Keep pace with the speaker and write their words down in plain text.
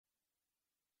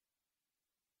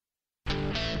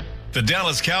The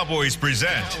Dallas Cowboys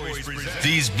present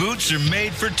These Boots Are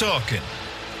Made for Talking,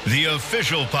 the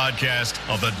official podcast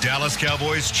of the Dallas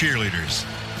Cowboys cheerleaders.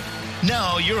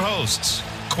 Now your hosts,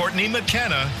 Courtney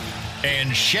McKenna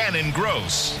and Shannon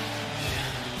Gross.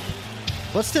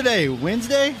 What's today,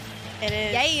 Wednesday? It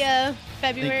is. Yeah.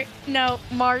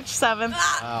 March 7th.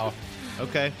 Wow.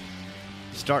 Okay.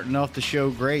 Starting off the show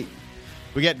great.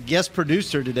 We got guest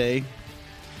producer today.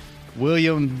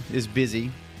 William is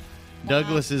busy.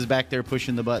 Douglas is back there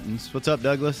pushing the buttons. What's up,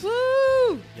 Douglas?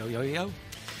 Woo! Yo.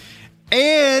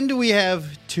 And we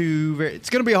have two it's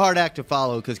going to be a hard act to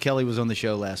follow because Kelly was on the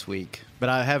show last week. But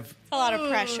I have A lot of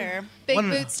pressure. Big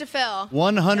boots to fill.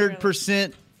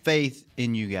 100% faith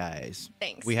in you guys.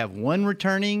 Thanks. We have one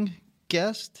returning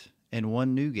guest and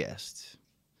one new guest.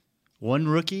 One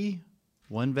rookie,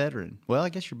 one veteran. Well, I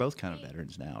guess you're both kind of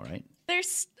veterans now, right?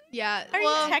 There's. Yeah. Are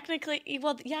well, you technically?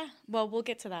 Well, yeah. Well, we'll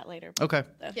get to that later. Okay.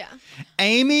 yeah.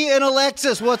 Amy and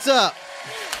Alexis, what's up?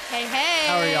 Hey.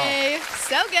 How are y'all?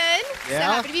 So good. So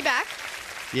Yeah? happy to be back.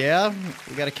 Yeah,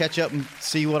 we got to catch up and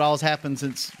see what all's happened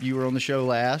since you were on the show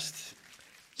last.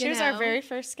 She You was know. our very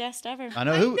first guest ever. I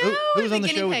know. Who was the on the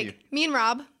guinea show with pig. you? Me and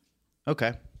Rob.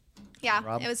 Okay. Yeah,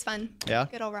 Rob? it was fun. Yeah?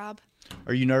 Good old Rob.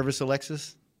 Are you nervous,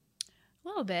 Alexis? A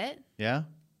little bit. Yeah?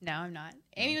 No, I'm not.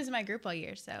 Amy was in my group all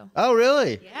year, so Oh,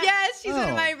 really? yeah. Yes, she's one Oh.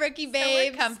 of my rookie So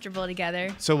babes. we're comfortable together.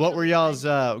 So what were y'all's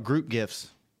group gifts?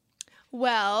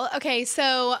 Well, okay,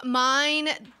 so mine,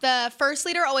 the first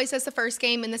leader always does the first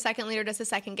game and the second leader does the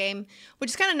second game,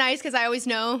 which is kind of nice because I always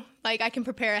know, like, I can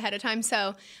prepare ahead of time.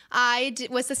 So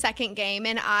was the second game,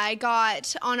 and I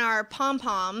got on our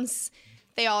pom-poms.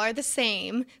 They all are the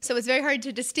same, so it's very hard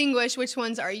to distinguish which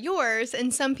ones are yours,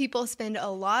 and some people spend a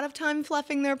lot of time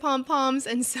fluffing their pom-poms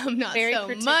and some not Very so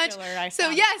particular, much. I So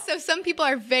found yes, so some people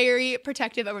are very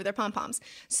protective over their pom-poms.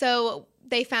 So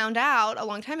they found out a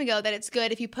long time ago that it's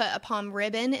good if you put a pom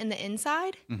ribbon in the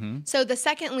inside. So the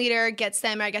second leader gets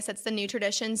them. I guess that's the new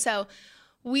tradition. So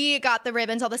we got the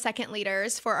ribbons, all the second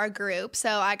leaders for our group. So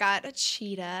I got a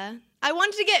cheetah. I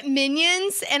wanted to get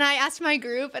Minions, and I asked my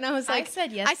group, and I was like,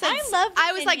 said yes. I love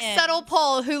I was like, Minions. subtle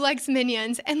poll, who likes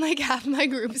Minions? And like half my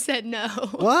group said no.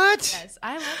 What? Yes,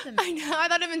 I love them. I know. I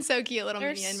thought it'd been so cute, little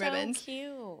They're Minion so ribbons.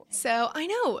 cute. So I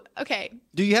know. Okay.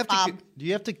 Do you have to? Do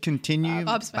you have to continue?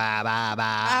 Bob's Ba, ba,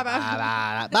 ba, Ba,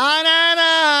 ba, ba,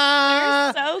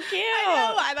 banana. So cute. I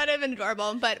know. I thought it'd been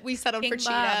adorable, but we settled for King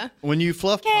cheetah. When you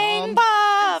fluff King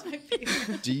palms,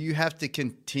 Bob. do you have to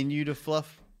continue to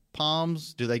fluff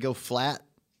palms? Do they go flat,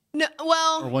 No, or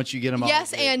well, once you get them?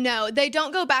 yes all and no. They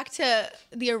don't go back to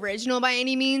the original by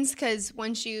any means, because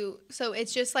so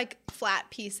it's just like flat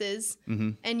pieces,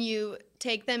 and you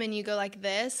take them and you go like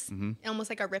this, almost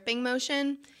like a ripping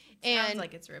motion. And Sounds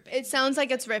like it's ripping. It sounds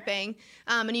like it's ripping,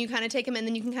 and you kind of take them, and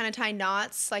then you can kind of tie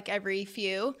knots like every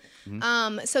few.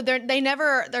 So they're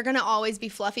gonna always be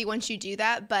fluffy once you do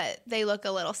that, but they look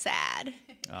a little sad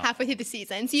halfway through the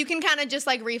season. So you can kind of just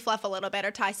like refluff a little bit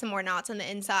or tie some more knots on the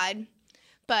inside.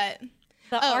 But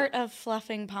The art of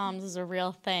fluffing palms is a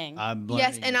real thing. I'm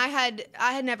yes, learning and it.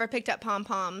 I had never picked up pom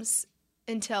poms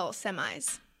until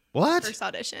semis What? first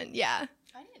audition. Yeah,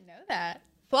 I didn't know that.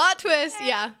 plot twist.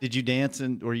 Yeah. Did you dance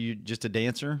and were you just a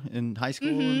dancer in high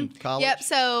school and college? Yep.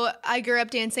 So I grew up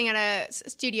dancing at a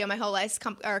studio my whole life,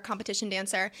 or a competition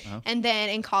dancer. And then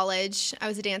in college, I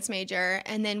was a dance major.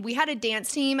 And then we had a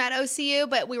dance team at OCU,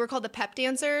 but we were called the pep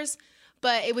dancers.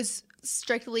 But it was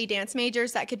strictly dance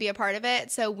majors that could be a part of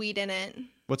it. So we didn't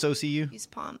What's OCU? use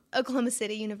pom. Oklahoma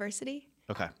City University.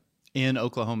 Okay. In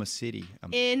Oklahoma City.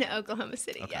 In Oklahoma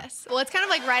City, yes. Well, it's kind of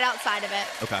like right outside of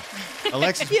it. Okay.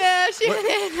 Alexis. Yeah,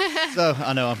 Shannon. So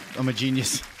I know I'm a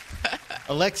genius.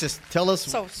 Alexis, tell us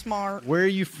So smart. where are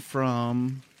you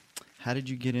from? How did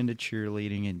you get into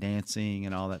cheerleading and dancing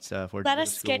and all that stuff? Where'd you Let go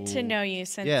us get to school? know you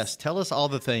since Yes, tell us all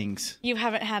the things. you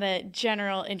haven't had a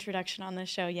general introduction on this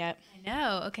show yet. I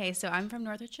know. Okay, so I'm from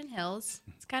North Richland Hills.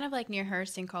 It's kind of like near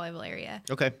Hearst and Colleyville area.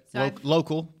 Okay. So I've-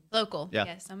 Local. Local. Yeah.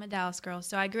 Yes, I'm a Dallas girl.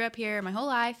 So I grew up here my whole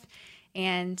life,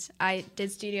 and I did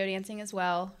studio dancing as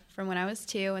well from when I was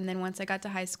 2. And then once I got to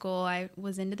high school, I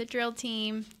was into the drill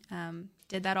team.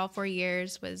 Did that all 4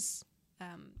 years. Was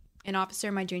an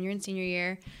officer my junior and senior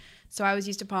year. So I was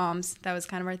used to palms. That was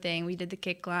kind of our thing. We did the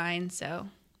kick line. So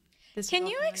this Can was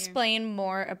all you familiar. explain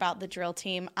more about the drill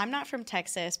team? I'm not from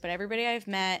Texas, but everybody I've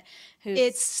met who's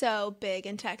It's so big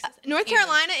in Texas. North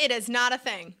Carolina, it is not a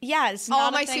thing. it's All not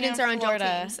a my thing students in are on drill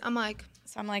Florida. teams. I'm like,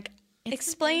 So I'm like, It's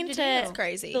explain the to thing to do. It's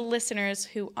crazy. the listeners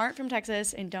who aren't from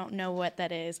Texas and don't know what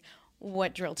that is,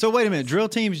 what drill team So wait a is. minute, drill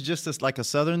team's just like a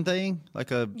southern thing,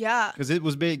 like a Yeah. because it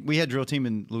was big. We had drill team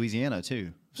in Louisiana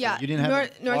too. Yeah, you didn't have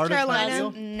North Florida Carolina.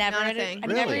 style? Never, Not a heard of- thing. I've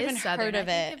never Really? even It's Southern. heard of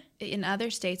I it. think in other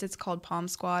states, it's called Palm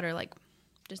Squad or like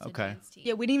just a Okay. dance team.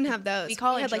 Yeah, we didn't even have those. We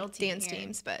call it had drill like team dance here.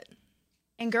 teams, but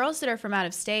And girls that are from out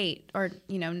of state or,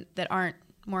 that aren't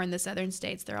more in the southern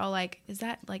states, they're all like, is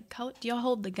that like, color? Do y'all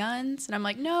hold the guns? And I'm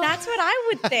like, no. That's what I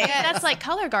would think. That's like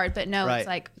color guard, but no, Right. it's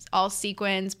like all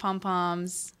sequins,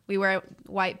 pom-poms. We wear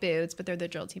white boots, but they're the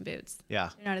drill team boots. Yeah.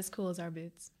 They're not as cool as our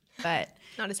boots, but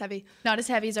not as heavy. not as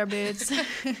heavy as our boots,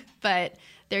 but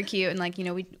they're cute. And like,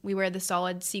 we wear the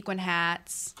solid sequin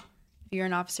hats. If you're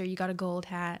an officer, you got a gold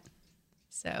hat.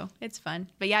 So it's fun.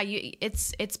 But yeah,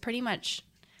 it's pretty much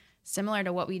similar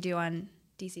to what we do on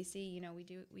DCC.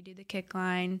 We do the kick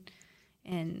line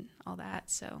and all that.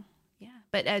 So yeah.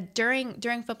 But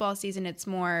during football season, it's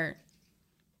more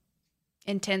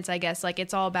intense, I guess. Like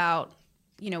it's all about,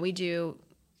 we do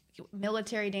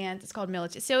military dance. It's called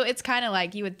military. So it's kind of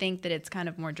like you would think that it's kind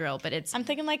of more drill, but it's I'm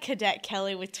thinking like Cadet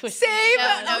Kelly with twisted. Same.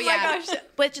 no, Oh my yeah. gosh.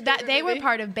 But that they were movie.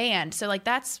 part of band, so like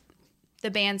that's the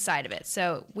band side of it.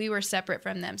 So we were separate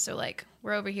from them. So like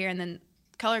we're over here, and then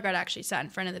color guard actually sat in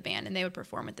front of the band, and they would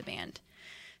perform with the band.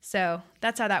 So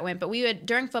that's how that went. But we would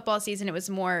during football season, it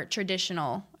was more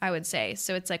traditional, I would say.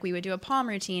 So it's like we would do a palm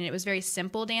routine. It was very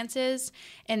simple dances,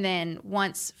 and then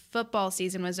once football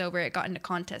season was over, it got into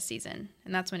contest season,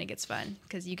 and that's when it gets fun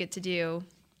because you get to do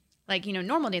like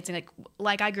normal dancing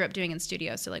like I grew up doing in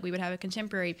studio. So like we would have a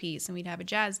contemporary piece, and we'd have a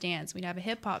jazz dance, we'd have a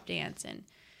hip hop dance, and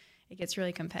it gets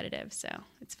really competitive. So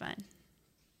it's fun.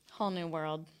 Whole new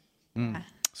world.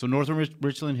 So Northern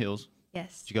Richland Hills.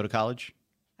 Yes, Did you go to college?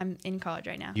 I'm in college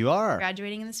right now. You are.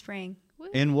 Graduating in the spring. Woo.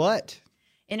 In what?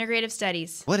 Integrative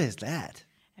studies. What is that?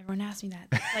 Everyone asks me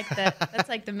that. That's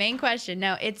like the main question.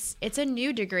 No, it's a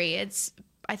new degree.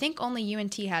 I think only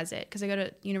UNT has it because I go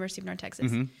to University of North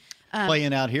Texas.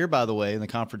 Playing out here, by the way, in the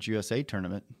Conference USA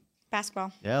tournament.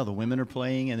 Basketball. Yeah, the women are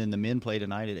playing, and then the men play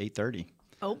tonight at 8:30.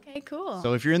 Okay, cool.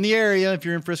 So if you're in the area, if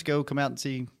you're in Frisco, come out and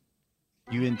see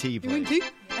UNT play.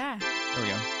 yeah. There we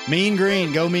go. Mean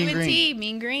Green. Go Mean UNT, Green.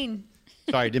 Mean Green.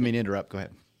 Sorry, didn't mean to interrupt. Go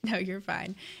ahead. No, you're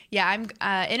fine. Yeah, I'm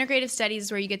integrative studies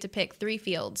is where you get to pick 3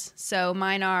 fields. So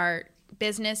mine are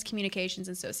business, communications,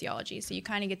 and sociology. So you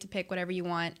kind of get to pick whatever you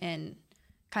want and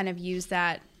kind of use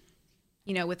that,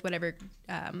 with whatever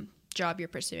job you're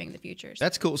pursuing in the future. So,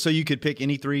 That's cool. So you could pick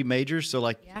any 3 majors. So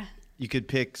like yeah. you could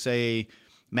pick, say,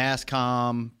 mass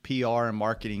comm, PR, and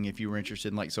marketing if you were interested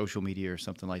in like social media or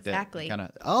something like that. Exactly.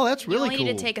 Oh, that's You really only cool.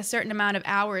 need to take a certain amount of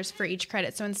hours for each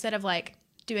credit. So instead of like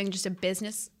doing just a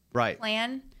business Right.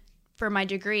 plan for my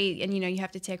degree, and you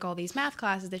have to take all these math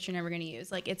classes that you're never going to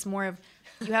use. Like it's more of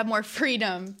you have more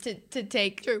freedom to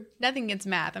take. True. Nothing against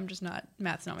math.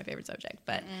 Math's not my favorite subject,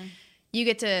 but you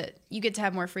get to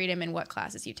have more freedom in what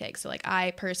classes you take. So like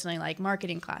I personally like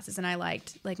marketing classes, and I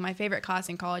liked like my favorite class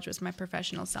in college was my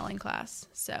professional selling class.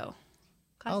 So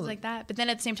classes like that. But then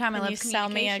at the same time, I Can love you sell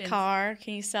me a communications. car?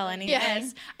 Can you sell anything?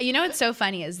 Yes. What's so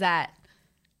funny is that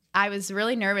I was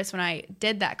really nervous when I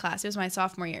did that class. It was my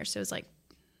sophomore year, so it was like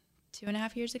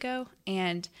 2.5 years ago,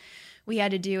 and we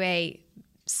had to do a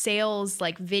sales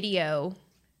like video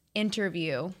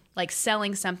interview, like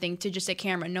selling something to just a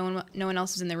camera. No one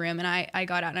else was in the room, and I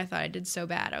got out and I thought I did so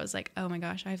bad. I was like, oh my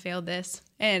gosh, I failed this.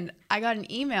 And I got an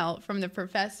email from the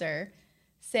professor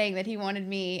saying that he wanted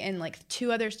me and like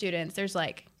 2 other students. There's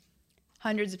like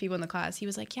hundreds of people in the class. He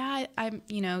was like, yeah, I'm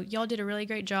y'all did a really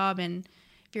great job, and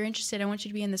if you're interested, I want you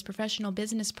to be in this professional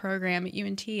business program at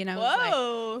UNT. And I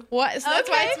was like, what? So that's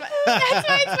why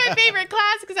it's my favorite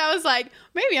class, because I was like,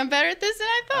 maybe I'm better at this than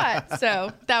I thought.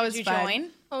 So that was Did you fun. join?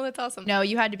 Oh, that's awesome. No,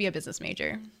 you had to be a business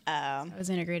major. Oh. I was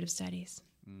integrative studies.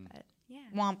 But yeah.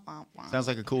 Womp, womp, womp. Sounds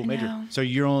like a cool major. know. So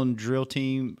you're on drill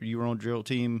team. You were on drill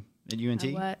team at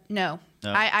UNT. What? No.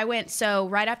 No. I went, so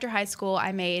right after high school,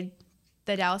 I made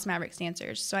the Dallas Mavericks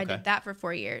dancers. So I Okay. did that for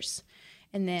 4 years.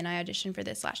 And then I auditioned for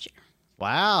this last year.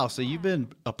 Wow. So you've been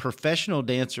a professional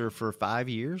dancer for 5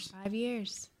 years. 5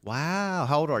 years. Wow.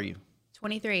 How old are you?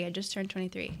 23. I just turned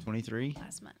 23 23.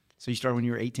 last month. So you started when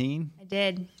you were 18. I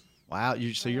did. Wow.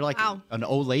 So you're like Wow. an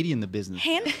old lady in the business.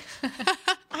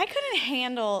 I couldn't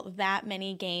handle that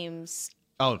many games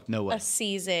Oh, no way. a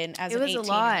season as It an was a 18-year-old.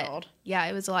 lot. Yeah,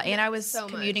 it was a lot. And I was so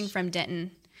commuting much. from Denton.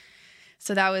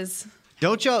 So that was,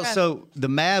 Don't y'all? So the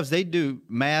Mavs, they do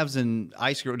Mavs and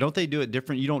Ice Girl. Don't they do it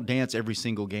different? You don't dance every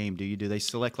single game, do you? Do they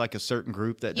select like a certain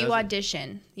group that you does it?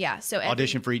 audition. Yeah. So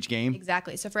Audition for each game?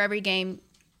 Exactly. So for every game,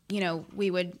 we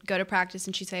would go to practice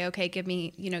and she'd say, okay, give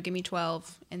me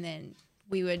 12. And then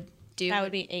we would do. That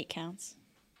would be 8 counts.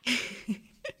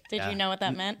 Did you know what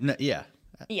that meant? No, yeah.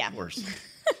 Yeah. Of course.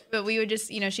 But we would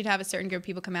just, she'd have a certain group of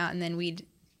people come out, and then we'd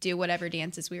do whatever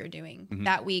dances we were doing Mm-hmm.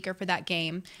 that week or for that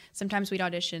game. Sometimes we'd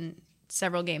audition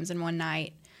several games in one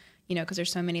night, because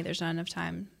there's so many, there's not enough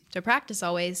time to practice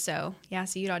always. So yeah,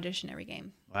 so you'd audition every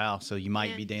game. Wow. So you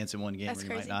might be dancing one game That's or you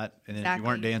might crazy. not. And then if Exactly. you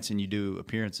weren't dancing, you do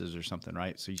appearances or something,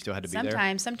 right? So you still had to be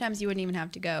there? Sometimes you wouldn't even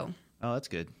have to go. Oh, that's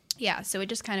good. Yeah, so it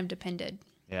just kind of depended.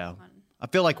 Yeah. I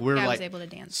feel like we're I was like able to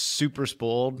dance. super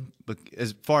spoiled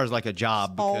as far as like a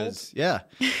job because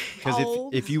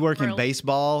Spoiled. if you work in Spoiled.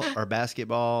 baseball or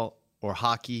basketball or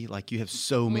hockey, like you have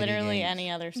so many Literally games.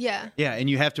 any other sport. Yeah. Yeah, and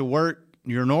you have to work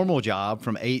your normal job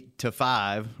from 8 to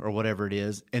 5 or whatever it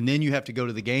is, and then you have to go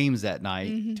to the games that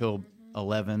night till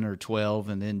 11 or 12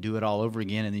 and then do it all over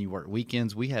again, and then you work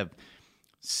weekends. We have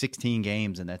 16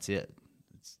 games and that's it.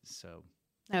 So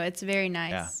No, it's very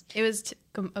nice. Yeah. It was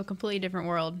a completely different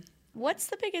world. What's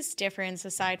the biggest difference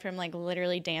aside from like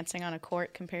literally dancing on a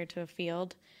court compared to a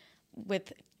field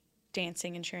with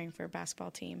dancing and cheering for a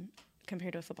basketball team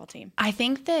compared to a football team? I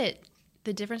think that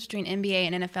the difference between NBA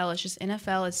and NFL is just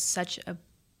NFL is such a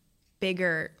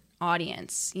bigger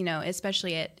audience,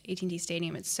 especially at AT&T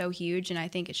Stadium. It's so huge, and I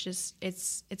think it's just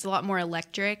it's a lot more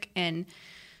electric. And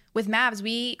with Mavs,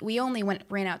 we only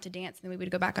ran out to dance, and then we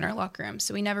would go back in our locker room.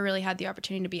 So we never really had the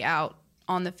opportunity to be out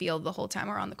on the field the whole time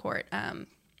or on the court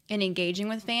and engaging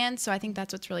with fans. So I think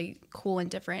that's what's really cool and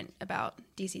different about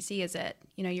DCC is that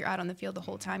you're out on the field the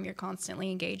whole time. You're constantly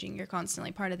engaging. You're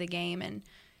constantly part of the game, and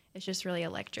it's just really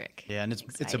electric. yeah, and it's a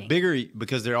Exciting. bigger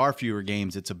because there are fewer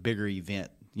games. It's a bigger event.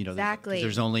 Exactly.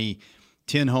 There's only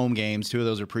 10 home games. 2 of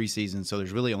those are preseason, so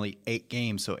there's really only 8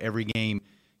 games. So every game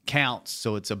counts.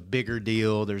 So it's a bigger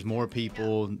deal. There's more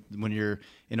people when you're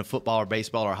in a football or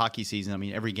baseball or hockey season. I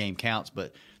mean, every game counts,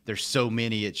 but there's so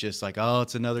many. It's just like, oh,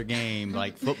 it's another game.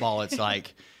 Like football, it's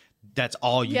like that's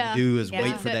all you Yeah. do is Yeah.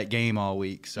 wait for that game all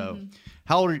week. So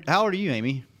how old are you,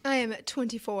 Amy? I am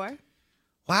 24.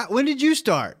 Wow, when did you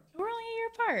start? We're only a year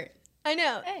apart. I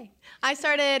know. Hey. I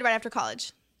started right after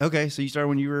college. Okay, so you started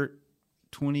when you were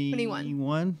 21.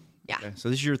 21? Yeah. Okay, so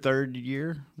this is your 3rd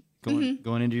year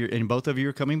going into and both of you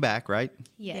are coming back, right?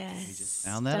 Yes.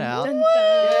 Found that out.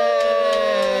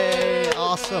 Yay!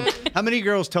 Awesome. How many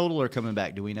girls total are coming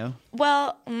back? Do we know?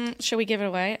 Well, should we give it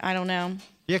away? I don't know.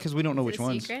 Yeah, because we don't know Is which it a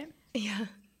ones. secret? Yeah.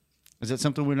 Is that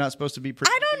something we're not supposed to be?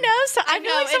 I don't know. So I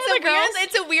feel like some of the girls.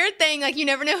 It's a weird thing. Like you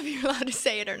never know if you're allowed to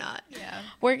say it or not. Yeah.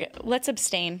 Let's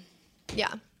abstain.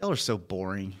 Yeah. Y'all are so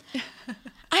boring.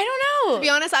 I don't To be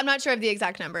know. honest, I'm not sure of the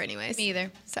exact number anyways. Me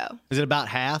either. So, Is it about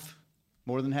half?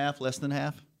 More than half? Less than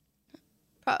half?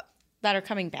 That are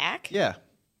coming back. Yeah.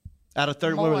 Out of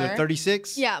 30, what was it, More.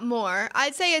 36? yeah, more.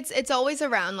 I'd say it's always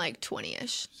around like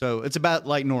 20-ish. So it's about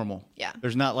like normal. Yeah.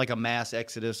 There's not like a mass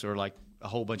exodus or like a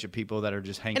whole bunch of people that are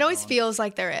just hanging It always on. feels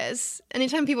like there is.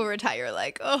 Anytime people retire,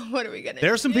 like, oh, what are we going to do?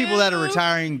 There are some people that are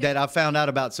retiring that I've found out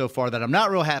about so far that I'm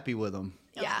not real happy with them.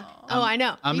 Yeah. Oh, I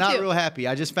know. I'm Me not too. real happy.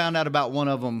 I just found out about one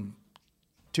of them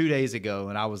 2 days ago,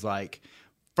 and I was like,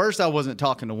 first I wasn't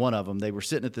talking to one of them. They were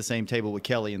sitting at the same table with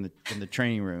Kelly in the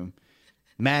training room,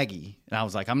 Maggie, and I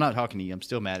was like, I'm not talking to you. I'm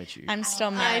still mad at you. I'm still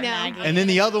mad at know. Maggie. And then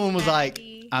the other one was like,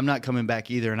 I'm not coming back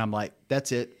either. And I'm like,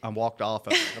 that's it. I walked off.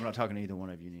 I'm not talking to either one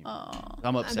of you anymore.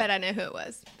 I'm I upset. bet I know who it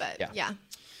was. But Yeah. yeah,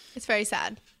 it's very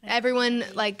sad. Everyone,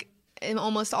 like, in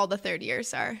almost all the third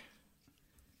years are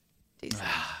decent.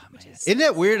 Which is Isn't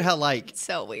that weird how like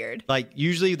so weird.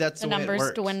 usually that's the the way it numbers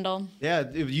works. dwindle. Yeah,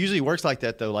 it usually works like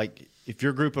that though. Like if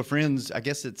your group of friends, I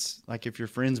guess it's like if your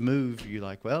friends move, you're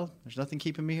like, well, there's nothing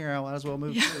keeping me here. I might as well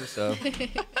move too. So,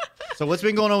 so what's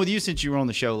been going on with you since you were on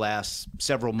the show last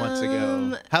several months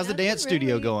ago? How's the nothing dance studio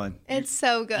really. going? It's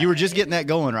so good. You were just getting that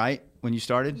going, right? When you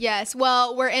started? Yes.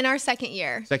 Well, we're in our second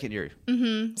year. Second year.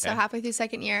 So halfway through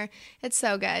second year. It's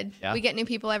so good. Yeah. We get new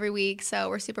people every week, so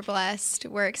we're super blessed.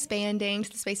 We're expanding to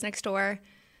the space next door.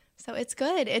 So it's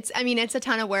good. It's a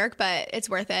ton of work, but it's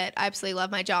worth it. I absolutely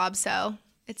love my job, so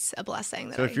it's a blessing.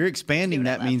 That So if you're expanding, what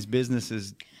I that love. means business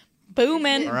is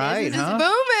Booming. all right, It's huh?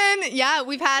 booming. Yeah,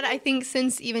 we've had, I think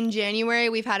since even January,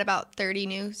 we've had about 30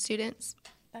 new students.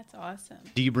 That's awesome.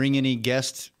 Do you bring any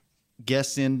guests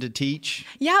in to teach?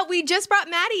 Yeah, we just brought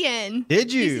Maddie in.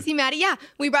 Did you? DCC Maddie, yeah.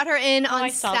 We brought her in I on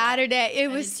saw that. Saturday. It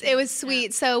was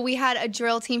sweet. So we had a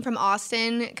drill team from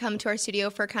Austin come to our studio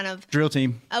for kind of Drill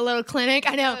team. a little clinic.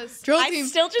 I know. Drill I team.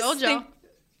 still just Told y'all. think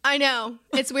I know.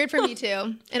 It's weird for me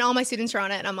too. And all my students are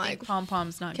on it and I'm like, Pom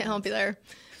pom's not. can't help you there.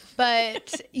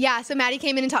 But yeah, so Maddie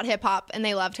came in and taught hip hop and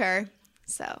they loved her.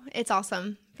 So it's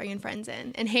awesome bringing friends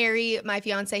in. And Harry, my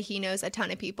fiance, he knows a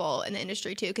ton of people in the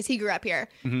industry too because he grew up here.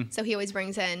 So he always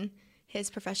brings in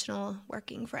his professional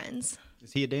working friends.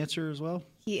 Is he a dancer as well?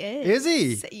 He is.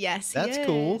 Is he? Yes, he That's is.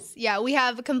 cool. Yeah, we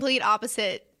have complete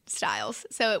opposite styles,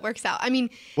 so it works out. I mean,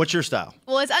 What's your style?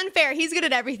 well, it's unfair. He's good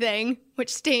at everything,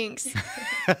 which stinks.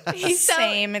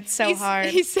 Same. It's so hard.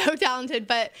 He's so talented.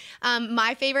 But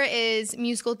my favorite is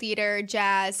musical theater,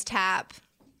 jazz, tap,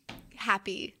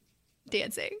 happy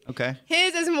dancing. Okay.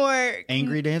 His is more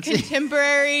Angry dancing?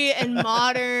 contemporary and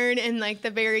modern, and like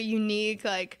the very unique,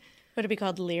 like Would it be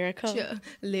called lyrical?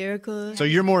 lyrical. So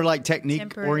you're more like technique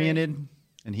Temporary. oriented,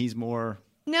 and he's more.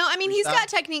 No, I mean, he's got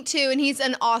technique too, and he's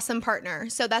an awesome partner.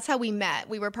 So that's how we met.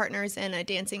 We were partners in a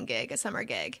dancing gig, a summer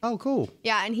gig. Oh, cool.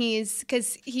 Yeah, and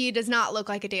because he does not look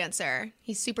like a dancer.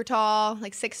 He's super tall,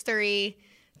 like 6'3",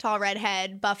 tall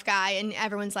redhead, buff guy, and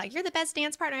everyone's like, "You're the best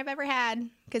dance partner I've ever had,"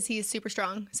 because he's super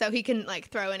strong. So he can like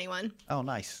throw anyone. Oh,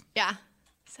 nice. Yeah.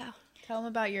 So. Tell them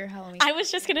about your Halloween. I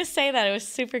was just gonna say that it was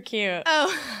super cute.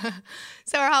 Oh,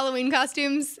 so our Halloween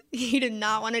costumes, he did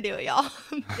not want to do it, y'all.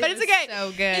 But it's was okay.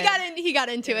 so good. He got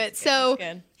into it. It So was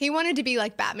good. he wanted to be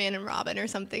like Batman and Robin or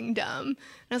something dumb. And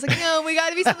I was like, no, we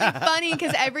got to be something funny,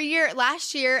 because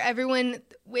last year, everyone,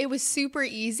 it was super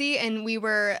easy, and we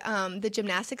were the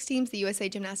gymnastics teams, the USA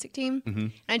gymnastic team.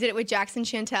 And I did it with Jackson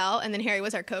Chantel, and then Harry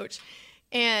was our coach.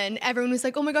 And everyone was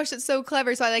like, oh my gosh, that's so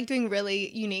clever. So I like doing really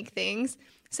unique things.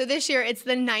 So this year, it's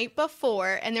the night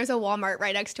before, and there's a Walmart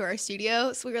right next to our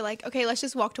studio. So we were like, okay, let's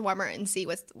just walk to Walmart and see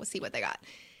what they got.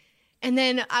 And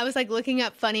then I was like looking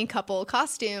up funny couple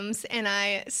costumes, and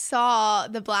I saw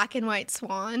the black and white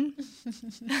swan.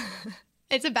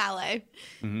 It's a ballet.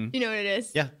 You know what it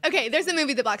is? Yeah. Okay, there's a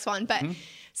movie, The Black Swan, but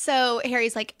so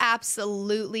Harry's like,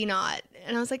 absolutely not.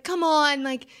 And I was like, come on,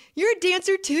 like, you're a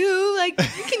dancer too. Like,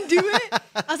 you can do it.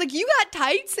 I was like, you got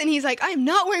tights? And he's like, I'm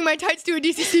not wearing my tights to a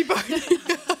DCC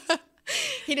party.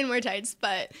 He didn't wear tights,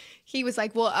 but he was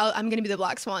like, well, I'm going to be the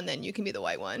black swan, then you can be the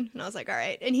white one. And I was like, all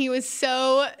right. And he was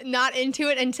so not into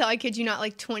it until, I kid you not,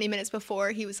 like 20 minutes before,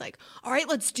 he was like, all right,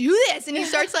 let's do this. And he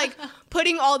starts like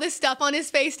putting all this stuff on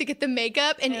his face to get the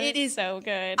makeup. And it is so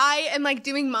good. I am like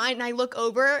doing mine, and I look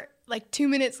over like 2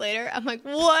 minutes later. I'm like,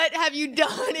 what have you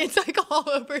done? It's like all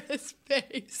over his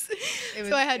face. It was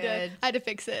So I had good. to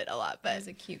fix it a lot. It But was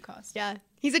a cute costume. yeah,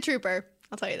 he's a trooper.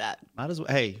 I'll tell you that. Might as well.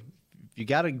 Hey, if you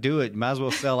got to do it, you might as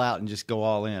well sell out and just go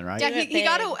all in, right? Yeah, it he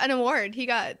got big. an award. He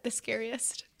got the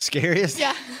scariest. Scariest?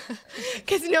 Yeah,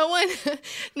 because no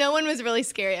one was really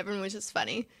scary. Everyone was just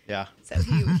funny. Yeah. So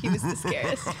he was the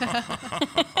scariest.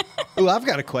 Ooh, I've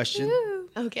got a question. I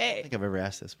Okay. think I've ever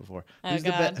asked this before. Oh,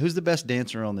 God. Who's the best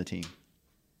dancer on the team?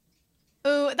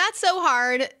 Oh, that's so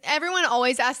hard. Everyone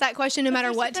always asks that question, no matter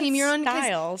there's what different team you're on. 'cause-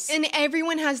 styles. And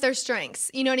everyone has their strengths.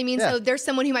 You know what I mean? Yeah. So there's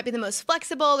someone who might be the most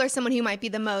flexible. There's someone who might be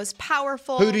the most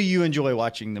powerful. Who do you enjoy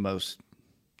watching the most?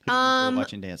 Who do you enjoy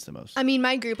watching dance the most? I mean,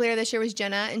 my group leader this year was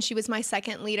Jenna, and she was my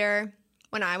second leader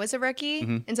when I was a rookie.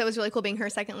 And so it was really cool being her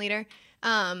second leader.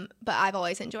 But I've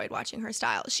always enjoyed watching her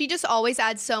style. She just always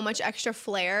adds so much extra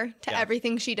flair to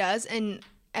everything she does. And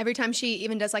every time she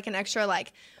even does like an extra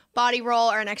like body roll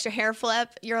or an extra hair flip,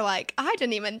 you're like, I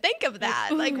didn't even think of that.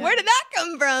 Like, where did that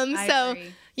come from? I So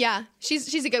agree. yeah,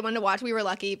 she's a good one to watch. We were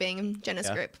lucky being in Jenna's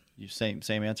Yeah. group. You same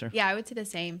answer? Yeah, I would say the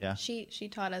same. Yeah. She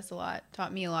taught us a lot,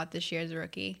 taught me a lot this year as a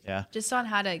rookie. Yeah. Just on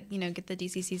how to, get the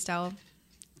DCC style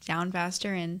down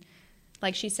faster, and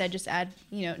like she said, just add,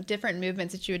 different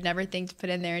movements that you would never think to put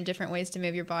in there, and different ways to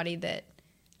move your body that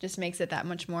just makes it that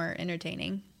much more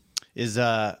entertaining. Is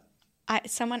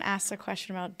Someone asked a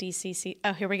question about DCC.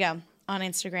 Oh, here we go. On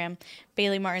Instagram,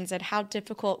 Bailey Martin said, how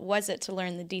difficult was it to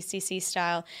learn the DCC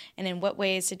style, and in what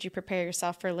ways did you prepare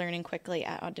yourself for learning quickly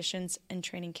at auditions and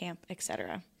training camp,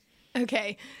 etc.?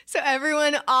 Okay, so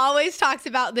everyone always talks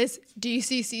about this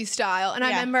DCC style. And I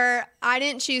Yeah. remember I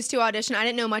didn't choose to audition. I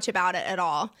didn't know much about it at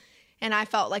all. And I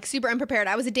felt like super unprepared.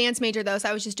 I was a dance major though, so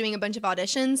I was just doing a bunch of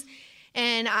auditions.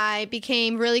 And I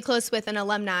became really close with an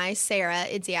alumni, Sarah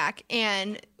Idziak,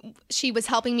 and she was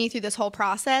helping me through this whole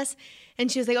process.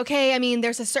 And she was like, okay, I mean,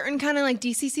 there's a certain kind of like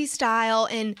DCC style.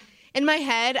 And in my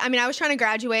head, I mean, I was trying to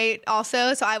graduate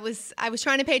also, so I was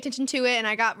trying to pay attention to it, and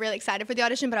I got really excited for the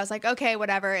audition, but I was like, okay,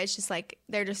 whatever. It's just like,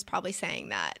 they're just probably saying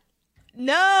that.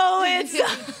 No, it's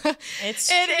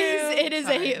it is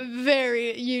a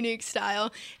very unique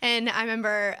style. And I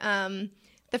remember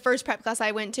the first prep class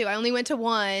I went to, I only went to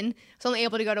one. I was only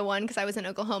able to go to one because I was in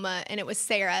Oklahoma, and it was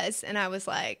Sarah's, and I was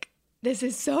like, this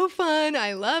is so fun.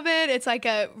 I love it. It's like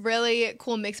a really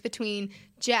cool mix between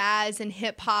jazz and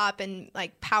hip hop and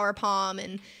like power palm.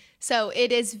 And so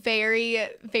it is very,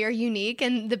 very unique.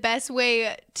 And the best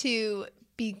way to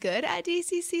be good at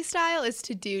DCC style is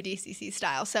to do DCC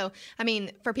style. So, I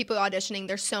mean, for people auditioning,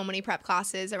 there's so many prep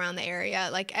classes around the area.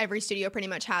 Like every studio pretty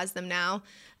much has them now.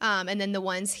 And then the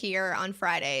ones here on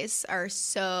Fridays are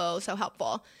so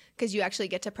helpful. because you actually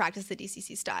get to practice the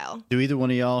DCC style. Do either one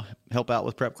of y'all help out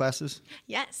with prep classes?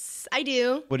 Yes, I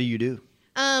do. What do you do?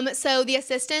 So the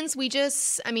assistants,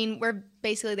 we're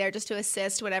basically there just to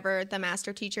assist whatever the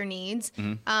master teacher needs.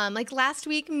 Like last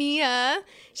week, Mia,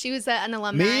 she was an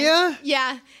alumni. Mia?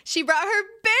 Yeah. She brought her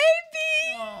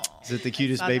baby. Is it the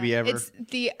cutest baby ever? It's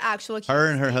the actual cutest Her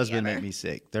and her baby husband ever. make me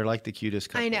sick. They're like the cutest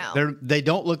couple. I know. They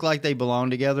don't look like they belong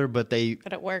together, but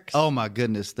it works. oh my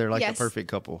goodness, they're like Yes. the perfect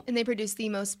couple. And they produce the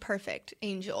most perfect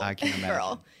angel I can imagine.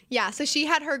 girl. Yeah, so she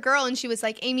had her girl, and she was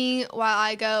like, Amy, while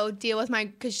I go deal with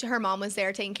because her mom was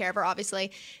there taking care of her,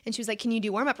 obviously. And she was like, can you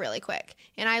do warm-up really quick?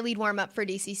 And I lead warm-up for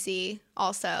DCC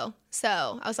also.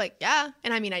 So I was like, yeah.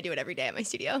 And I do it every day at my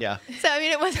studio. Yeah. So,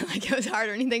 it wasn't like it was hard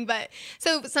or anything. But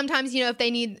so sometimes, if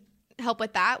they need help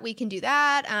with that, we can do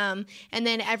that. And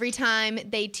then every time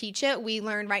they teach it, we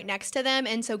learn right next to them.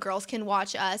 And so girls can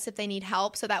watch us if they need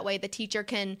help. So that way the teacher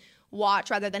can watch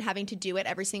rather than having to do it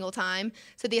every single time.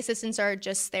 So the assistants are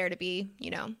just there to be,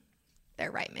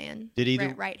 their right man.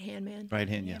 Right hand man. Right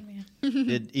hand, yeah.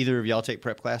 Did either of y'all take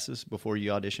prep classes before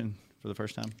you auditioned for the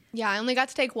first time? Yeah, I only got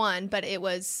to take one, but it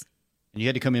was... And you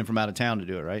had to come in from out of town to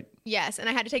do it, right? Yes, and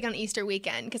I had to take it on Easter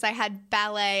weekend because I had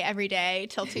ballet every day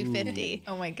till 2:50.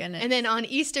 Oh my goodness. And then on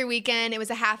Easter weekend, it was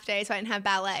a half day, so I didn't have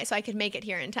ballet, so I could make it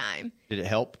here in time. Did it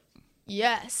help?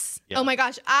 Yes. Yeah. Oh my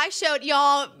gosh, I showed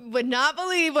y'all would not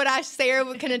believe what Sarah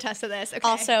can attest to this. Okay.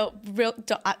 Also,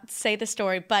 don't say the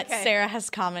story, but Okay. Sarah has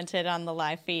commented on the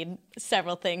live feed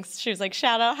several things. She was like,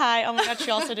 shout out, hi. Oh my God, she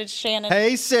also did Shannon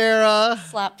Hey, Sarah.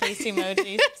 slap face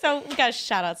emoji. So we got to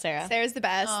shout out Sarah. Sarah's the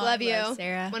best. Oh, love I you. love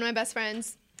Sarah. One of my best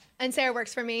friends. And Sarah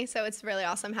works for me, so it's really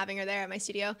awesome having her there at my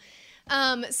studio.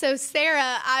 So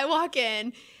Sarah, I walk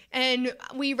in, and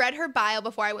we read her bio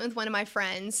before. I went with one of my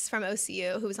friends from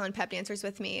OCU who was on Pep Dancers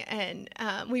with me, and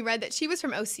we read that she was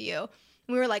from OCU. And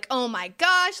we were like, oh my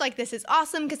gosh, like this is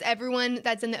awesome because everyone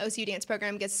that's in the OCU dance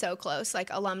program gets so close, like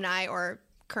alumni or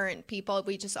current people.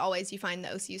 You find the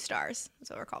OCU stars. That's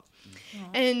what we're called.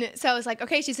 And so I was like,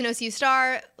 okay, she's an OCU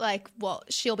star. Like, well,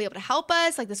 she'll be able to help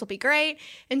us. Like, this will be great.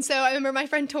 And so I remember my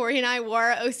friend Tori and I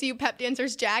wore OCU Pep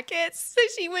Dancers jackets so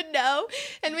she would know.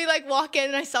 And we walk in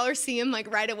and I saw her see him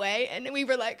right away. And we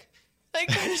were like trying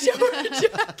to show her a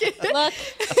jacket. Look.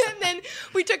 And then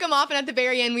we took them off, and at the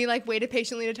very end, we waited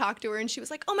patiently to talk to her, and she was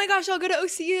like, "Oh my gosh, I'll go to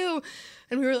OCU,"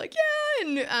 and we were like,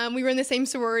 "Yeah," and we were in the same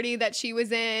sorority that she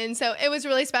was in, so it was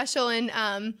really special.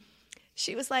 And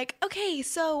she was like, "Okay,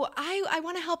 so I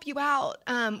want to help you out.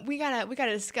 We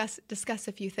gotta discuss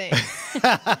a few things." And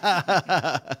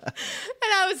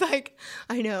I was like,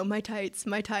 "I know, my tights."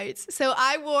 So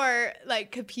I wore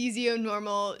Capezio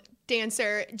normal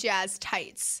dancer jazz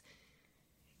tights.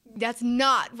 That's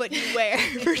not what you wear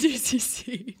for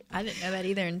DCC. I didn't know that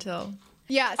either until...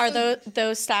 Yeah. Are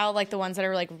those style like the ones that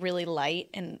are really light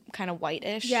and kind of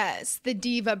whitish? Yes, the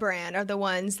Diva brand are the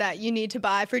ones that you need to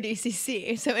buy for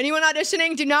DCC. So anyone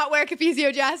auditioning, do not wear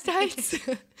Capezio jazz tights.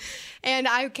 And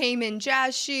I came in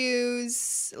jazz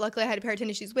shoes. Luckily, I had a pair of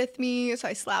tennis shoes with me, so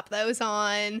I slapped those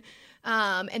on.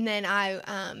 And then I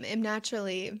am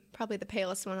naturally probably the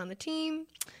palest one on the team.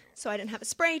 So I didn't have a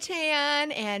spray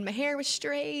tan, and my hair was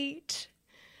straight.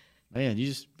 Man,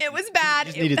 It was bad.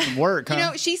 you just needed some work,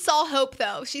 huh? She saw hope,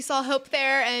 though. She saw hope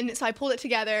there, and so I pulled it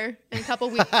together in a couple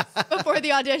weeks before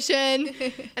the audition,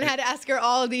 and I had to ask her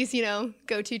all of these,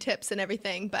 go-to tips and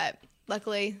everything. But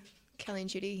luckily, Kelly and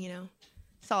Judy,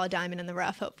 saw a diamond in the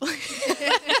rough, hopefully.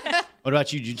 What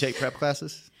about you? Did you take prep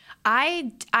classes?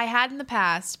 I had in the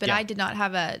past, but Yeah. I did not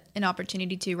have an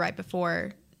opportunity to right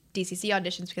before DCC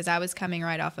auditions because I was coming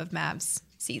right off of Mavs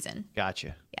season.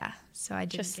 Gotcha. Yeah, so I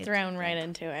didn't Just get thrown right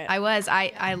into it.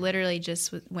 I literally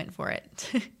just went for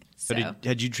it. So But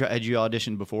had you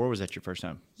auditioned before, or was that your first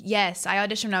time? yes, I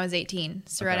auditioned when I was 18,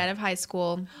 so right Okay. out of high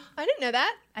school. I didn't know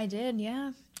that. I did,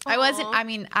 yeah. Aw. I wasn't. I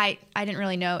mean, I didn't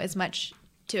really know as much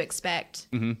to expect,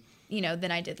 than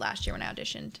I did last year when I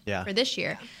auditioned Yeah. for this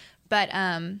year. But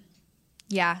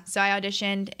yeah, so I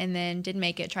auditioned and then didn't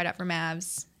make it. Tried out for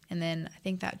Mavs, and then I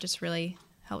think that just really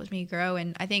helped me grow.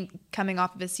 And I think coming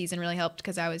off of a season really helped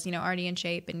because I was already in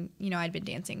shape, and I'd been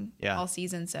dancing Yeah. all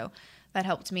season, so that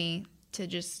helped me to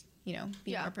just be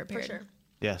more prepared. For sure.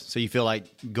 Yeah. So you feel like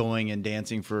going and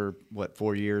dancing for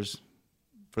 4 years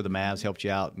for the Mavs helped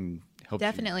you out and helped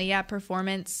Definitely, yeah.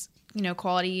 Performance,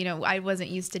 quality. I wasn't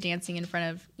used to dancing in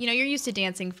front of. You're used to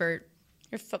dancing for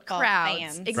Your football crowds,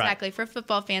 fans. exactly, for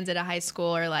football fans at a high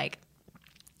school or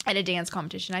at a dance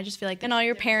competition. I just feel like And all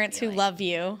your parents who love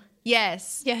you.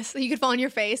 yes, Yes, you could fall on your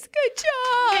face. Good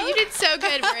job. yeah, you did so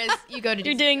good. Whereas you go to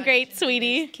You're doing great,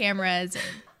 sweetie. cameras, and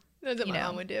That's what my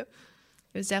mom would do. it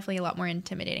was definitely a lot more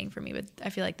intimidating for me. But I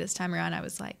feel like this time around, I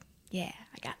was like, yeah,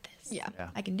 I got this. Yeah.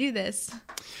 I can do this.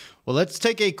 Well, let's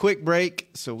take a quick break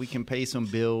so we can pay some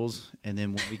bills, and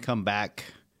then when we come back,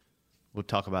 we'll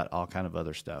talk about all kind of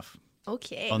other stuff.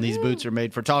 Okay. On These Boots Are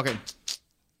Made for Talking.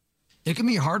 It can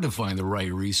be hard to find the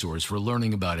right resource for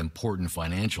learning about important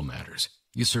financial matters.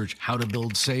 You search how to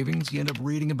build savings, you end up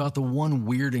reading about the one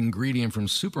weird ingredient from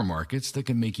supermarkets that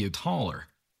can make you taller.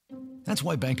 That's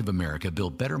why Bank of America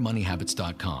built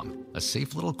BetterMoneyHabits.com, a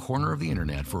safe little corner of the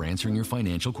internet for answering your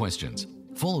financial questions.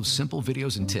 Full of simple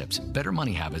videos and tips, Better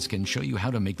Money Habits can show you how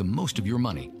to make the most of your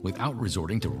money without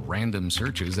resorting to random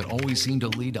searches that always seem to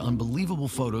lead to unbelievable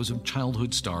photos of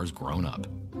childhood stars grown up.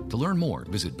 To learn more,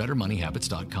 visit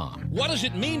BetterMoneyHabits.com. What does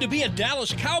it mean to be a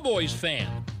Dallas Cowboys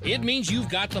fan? It means you've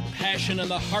got the passion and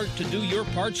the heart to do your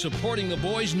part supporting the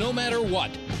boys no matter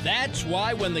what. That's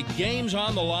why when the game's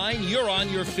on the line, you're on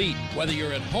your feet, whether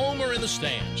you're at home or in the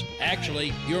stands.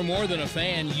 Actually, you're more than a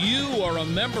fan. You are a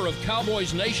member of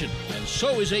Cowboys Nation, and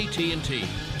so is AT&T,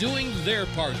 doing their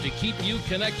part to keep you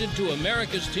connected to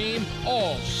America's team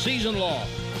all season long.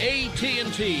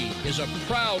 AT&T is a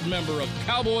proud member of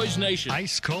Cowboys Nation.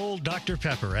 Ice Cold Dr.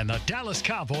 Pepper and the Dallas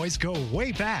Cowboys go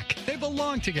way back. They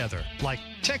belong together, like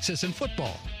Texas and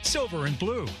football, silver and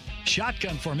blue,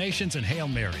 shotgun formations and Hail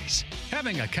Marys.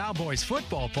 Having a Cowboys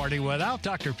football party without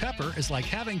Dr. Pepper is like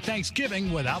having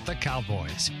Thanksgiving without the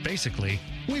Cowboys. Basically,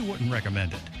 we wouldn't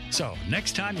recommend it. So,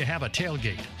 next time you have a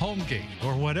tailgate, home gate,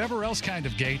 or whatever else kind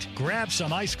of gate, grab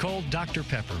some ice cold Dr.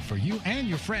 Pepper for you and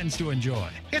your friends to enjoy.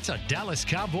 It's a Dallas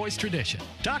Cowboys tradition.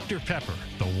 Dr. Pepper,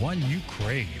 the one you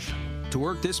crave. To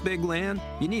work this big land,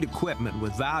 you need equipment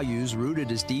with values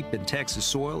rooted as deep in Texas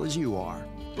soil as you are.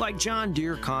 Like John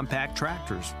Deere compact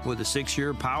tractors with a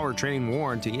 6-year powertrain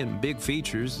warranty and big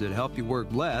features that help you work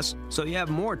less so you have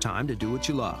more time to do what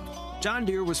you love. John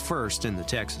Deere was first in the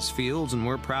Texas fields, and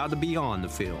we're proud to be on the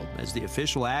field as the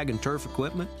official ag and turf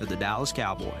equipment of the Dallas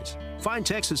Cowboys. Find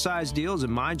Texas-sized deals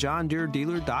at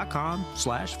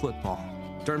myjohndere.com/football.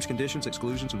 Terms, conditions,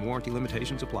 exclusions, and warranty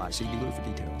limitations apply. See dealer for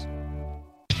details.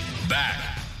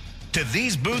 Back to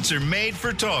These Boots Are Made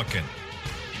for Talking.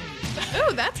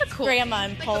 Oh, that's a cool. Grandma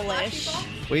in Polish.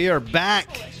 We are back.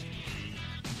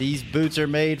 These Boots Are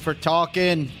Made for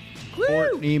Talking. Woo!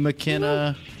 Courtney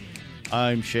McKenna.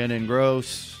 I'm Shannon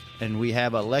Gross. And we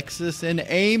have Alexis and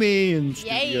Amy in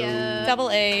studio. Yeah. Double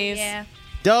A's. Yeah.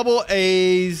 Double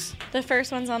A's. The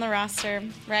first one's on the roster,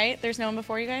 right? There's no one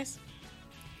before you guys?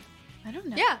 I don't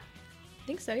know. Yeah. I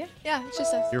think so, yeah. Yeah, it's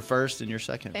just us. You're first and you're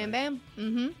second. Bam, bam.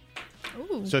 Mm-hmm.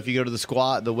 Ooh. So if you go to the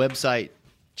squad, the website,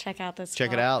 Check out this. check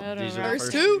it spot out. photo, These are right? the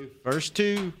First two. First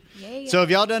two. Yeah. So have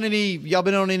y'all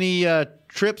been on any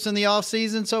trips in the off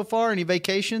season so far? Any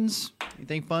vacations?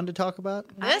 Anything fun to talk about?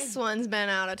 This one's been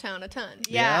out of town a ton.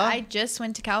 Yeah, Yeah? I just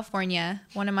went to California.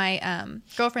 One of my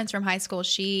girlfriends from high school,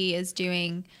 she is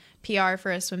doing PR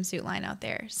for a swimsuit line out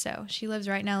there. So she lives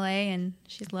right in LA and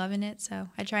she's loving it. So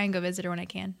I try and go visit her when I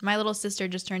can. My little sister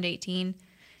just turned 18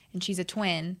 and she's a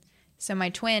twin. So my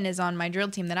twin is on my drill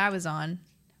team that I was on.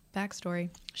 Backstory.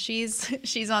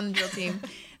 She's on the drill team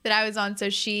that I was on. So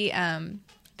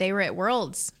they were at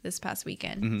Worlds this past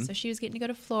weekend. So she was getting to go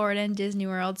to Florida and Disney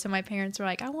World. So my parents were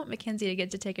like, I want Mackenzie to get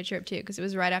to take a trip too, because it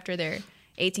was right after their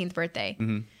 18th birthday.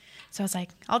 So I was like,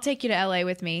 I'll take you to LA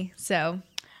with me. So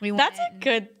we went. That's a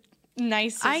good,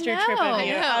 nice sister I trip of know. you.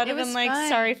 Yeah, I would it have been was like, fun.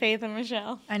 sorry, Faith and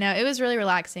Michelle. I know. It was really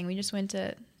relaxing. We just went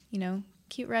to,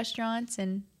 cute restaurants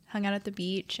and hung out at the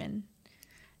beach. And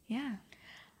yeah.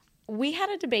 We had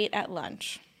a debate at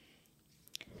lunch.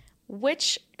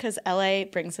 Because LA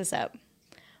brings this up.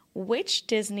 Which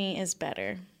Disney is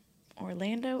better?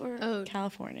 Orlando or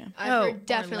California? I've heard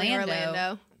definitely Orlando.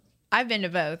 Orlando. I've been to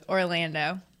both.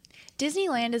 Orlando.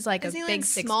 Disneyland is like a big Disneyland's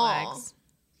Six small. Flags.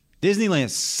 Disneyland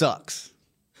sucks.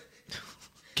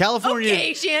 California.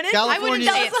 Okay, Shannon. I wouldn't California.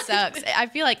 say it sucks. I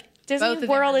feel like Disney both of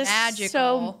World them are is magical.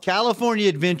 so- California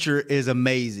Adventure is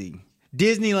amazing.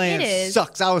 Disneyland It is.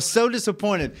 sucks. I was so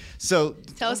disappointed. So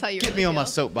Tell us how you get really me on my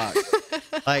feel. soapbox.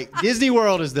 Like Disney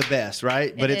World is the best,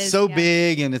 right? But It it's is, so yeah.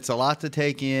 big and it's a lot to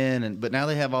take in. But now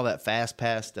they have all that fast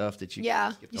pass stuff that you Yeah.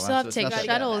 can skip the You line, still have so to it's take not a that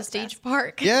shuttle bad. to Stage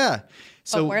Park. Yeah.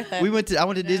 So worth it. I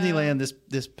went to Disneyland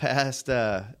this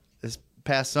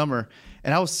past summer,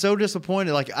 and I was so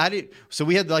disappointed. Like so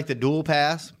we had like the dual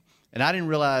pass, and I didn't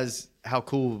realize how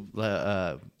cool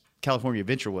California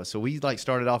Adventure was. So we like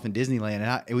started off in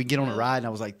Disneyland, and we get on a ride, and I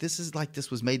was like, this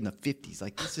was made in the 50s.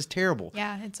 Like this is terrible.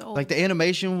 Yeah, it's old. Like the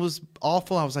animation was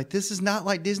awful. I was like, this is not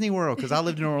like Disney World, because I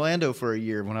lived in Orlando for a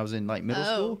year when I was in like middle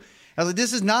school. I was like,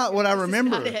 this is not what I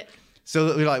remember. not it.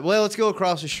 So we were like, well, let's go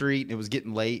across the street. It was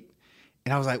getting late.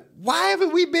 And I was like, why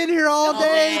haven't we been here all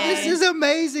day? This is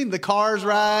amazing. The Cars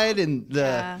ride and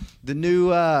the new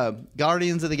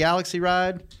Guardians of the Galaxy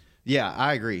ride. Yeah,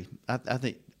 I agree. I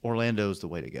think Orlando's the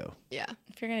way to go. Yeah.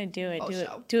 If you're gonna do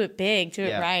it, do it big, do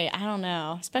it right. I don't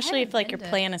know, especially if like your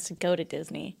plan is to go to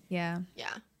Disney. Yeah.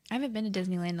 Yeah. I haven't been to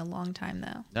Disneyland in a long time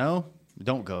though. No,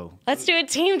 don't go. Let's do a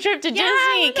team trip to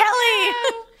Disney, Kelly.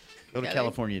 Go to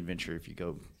California Adventure if you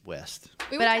go west.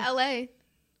 We went to LA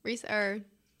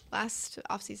last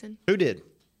off season. Who did?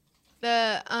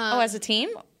 As a team?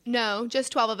 No,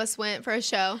 just 12 of us went for a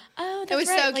show. Oh, that's it was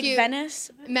right. so like cute. Venice.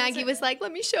 Maggie was like,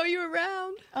 "Let me show you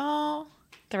around." Oh,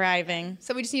 thriving.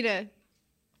 So we just need to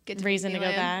get to reason to go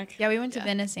Disneyland. back. Yeah, we went to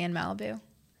Venice and Malibu.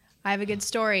 I have a good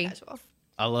story. Casual.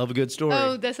 I love a good story.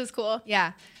 Oh, this is cool.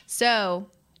 Yeah. So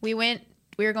we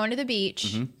were going to the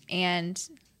beach and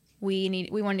we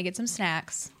wanted to get some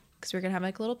snacks because we were going to have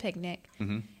like a little picnic.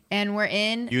 And we're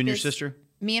in. You and your sister?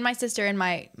 Me and my sister and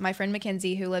my friend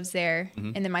Mackenzie who lives there.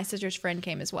 And then my sister's friend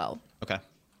came as well. Okay.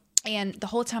 And the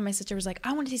whole time my sister was like,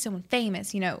 I want to see someone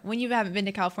famous. You know, when you haven't been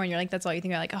to California, you're like, that's all you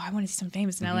think. You're like, oh, I want to see someone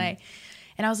famous in LA.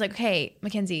 And I was like, hey,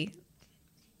 Mackenzie,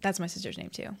 that's my sister's name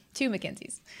too. 2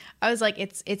 Mackenzies. I was like,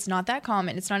 it's not that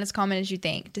common. It's not as common as you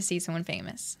think to see someone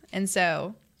famous. And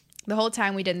so the whole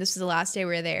time we did, and this was the last day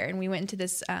we were there, and we went into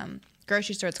this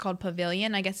grocery store. It's called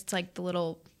Pavilion. I guess it's like the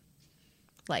little,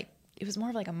 like, it was more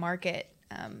of like a market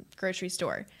grocery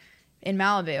store in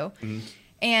Malibu.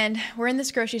 And we're in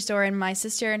this grocery store, and my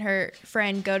sister and her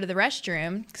friend go to the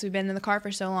restroom because we've been in the car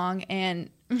for so long.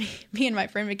 And me and my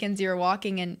friend Mackenzie were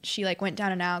walking, and she like went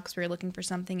down and out because we were looking for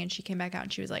something. And she came back out,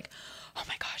 and she was like, "Oh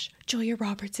my gosh, Julia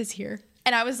Roberts is here!"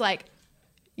 And I was like,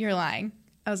 "You're lying."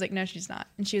 I was like, "No, she's not."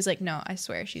 And she was like, "No, I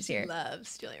swear she's here."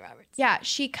 Loves Julia Roberts. Yeah,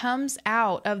 she comes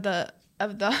out of the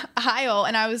aisle,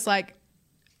 and I was like,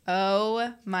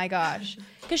 "Oh my gosh,"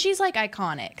 because she's like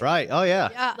iconic. Right. Oh,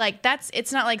 yeah. Like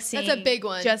it's not like seeing That's a big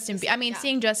one.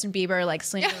 Seeing Justin Bieber like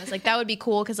Selena Gomez, like that would be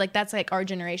cool because like that's like our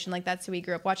generation, like that's who we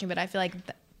grew up watching. But I feel like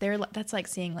that's like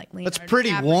seeing like Leonardo That's Pretty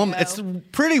DiCaprio. Woman. It's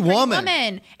Pretty Woman.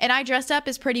 And I dressed up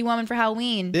as Pretty Woman for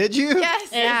Halloween. Did you? Yes.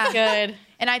 It's good.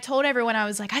 And I told everyone, I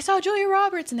was like, I saw Julia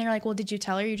Roberts, and they were like, well, did you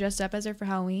tell her you dressed up as her for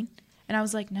Halloween? And I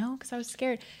was like, no, because I was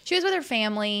scared. She was with her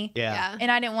family. Yeah.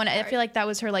 And I didn't want to. I feel like that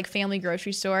was her like family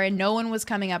grocery store, and no one was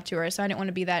coming up to her, so I didn't want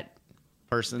to be that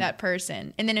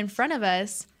person. And then in front of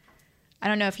us, I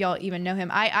don't know if y'all even know him.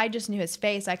 I just knew his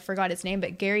face. I forgot his name,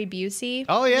 but Gary Busey.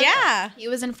 Oh, yeah. Yeah. He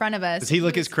was in front of us. Does he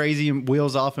look as crazy and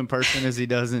wheels off in person as he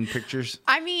does in pictures?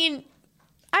 I mean,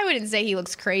 I wouldn't say he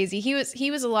looks crazy. He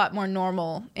was a lot more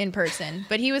normal in person,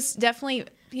 but he was definitely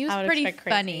pretty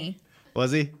funny.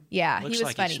 Was he? Yeah, Looks he was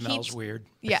like funny. He smells weird.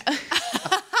 Yeah.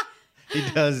 He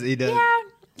does. Yeah.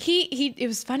 It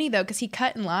was funny though because he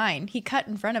cut in line. He cut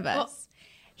in front of us.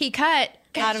 He cut.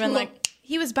 Got him in like.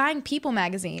 He was buying People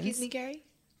magazines. Excuse me, Gary.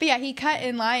 But yeah, he cut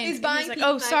in line. He's buying like,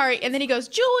 People oh, sorry. And then he goes,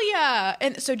 Julia.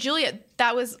 And so Julia,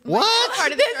 that was What?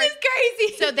 part of the story. This is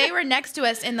crazy. So they were next to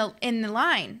us in the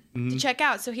line to check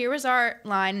out. So here was our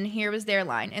line and here was their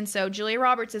line. And so Julia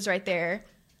Roberts is right there,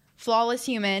 flawless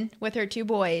human with her 2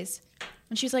 boys.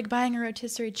 And she's like buying a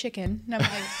rotisserie chicken. And I'm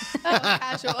like, Oh,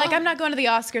 casual. like I'm not going to the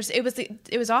Oscars. It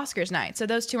was Oscars night. So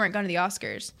those 2 weren't going to the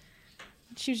Oscars.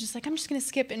 She was just like, I'm just going to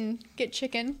skip and get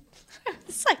chicken.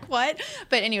 It's like, what?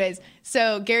 But anyways,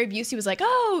 so Gary Busey was like,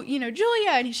 oh,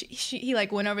 Julia. And he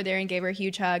like went over there and gave her a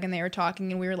huge hug, and they were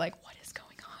talking, and we were like, what is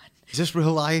going on? Is this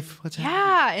real life? What's happening?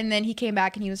 Yeah. And then he came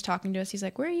back and he was talking to us. He's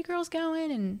like, where are you girls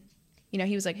going? And,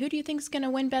 he was like, who do you think's going to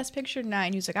win Best Picture tonight?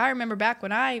 And he was like, I remember back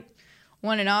when I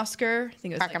won an Oscar. I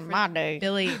think it was Back in my day.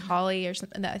 Billy Holly or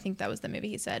something. I think that was the movie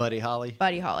he said. Buddy Holly.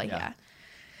 Buddy Holly, yeah.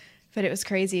 But it was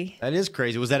crazy. That is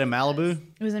crazy. Was that in Malibu?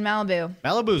 It was in Malibu.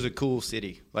 Malibu's a cool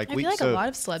city. I feel like a lot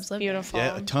of celebs live Beautiful.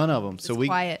 Yeah, a ton of them. So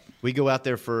quiet. we go out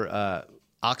there for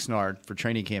Oxnard for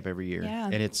training camp every year. Yeah.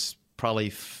 And it's probably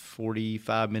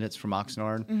 45 minutes from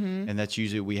Oxnard. And that's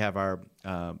usually we have our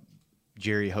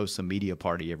Jerry hosts a media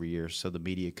party every year. So the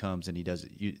media comes and he does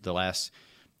it. The last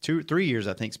 2-3 years,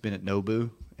 I think, it's been at Nobu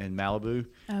in Malibu.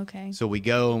 Okay. So we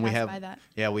go and we Pass by have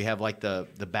that. we have like the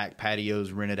back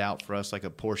patios rented out for us, like a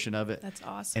portion of it. That's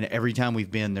awesome. And every time we've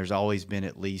been, there's always been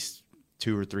at least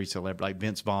 2 or 3 celebrities. Like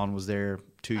Vince Vaughn was there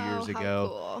 2 years how ago,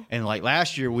 cool. and like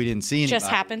last year we didn't see anybody.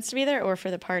 Just happens to be there or for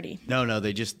the party? No,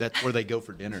 that's where they go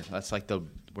for dinner. That's like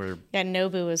where Yeah,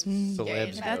 Nobu was.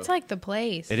 celebs go. That's like the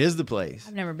place. It is the place.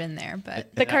 I've never been there,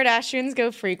 but The Kardashians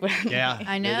go frequently. Yeah,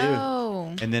 I they do.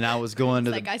 know. And then I was going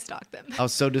to like I stalked them. I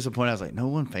was so disappointed. I was like, no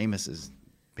one famous has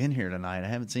been here tonight. I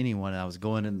haven't seen anyone. And I was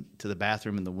going into the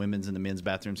bathroom, and the women's and the men's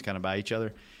bathrooms kind of by each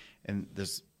other, and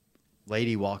this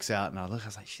lady walks out, and I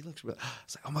was like, she looks. I was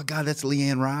like, oh my God, that's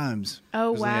Leanne Rhymes. Oh,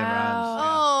 It was Leanne Rhymes.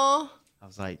 Oh, I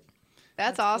was like,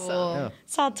 that's awesome. cool. yeah.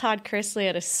 Saw Todd Chrisley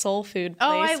at a soul food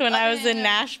Oh, place I when love I was in him.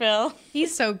 Nashville.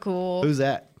 He's so cool. Who's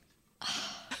that?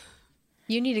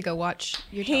 You need to go watch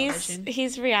your television.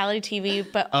 He's reality TV,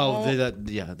 but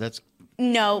Yeah, that's.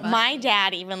 no, my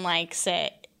dad even likes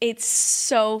it. It's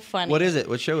so funny. What is it?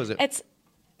 What show is it? It's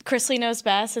Chrisley Knows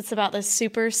Best. It's about this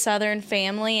super Southern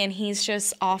family, and he's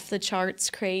just off the charts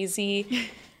crazy.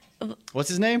 What's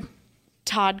his name?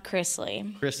 Todd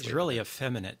Chrisley. Chris. He's really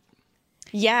effeminate.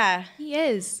 Yeah, He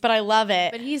is. but I love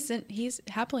it. But he's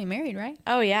happily married, right?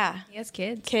 Oh yeah, He has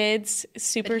kids. kids, But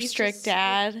super he's strict just so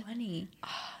dad, funny.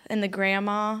 and the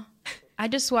grandma. I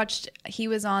just watched. He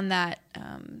was on that.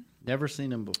 Never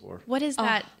seen him before. What is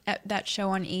that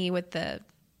show on E with the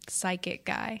psychic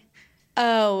guy?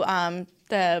 Oh,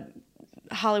 the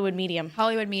Hollywood Medium.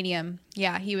 Hollywood Medium.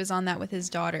 Yeah, he was on that with his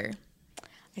daughter.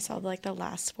 I saw like the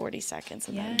last 40 seconds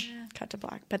and Yeah. then cut to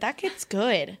black. But that kid's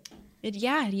good.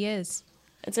 He is.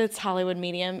 It's Hollywood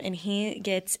Medium, and he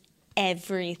gets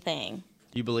everything.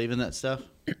 Do you believe in that stuff?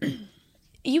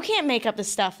 You can't make up the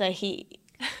stuff that he.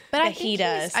 But I think he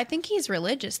does. I think he's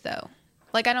religious though.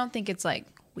 Like I don't think it's like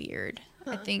weird.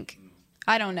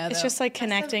 I don't know. It's though. just like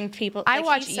connecting people. I Like,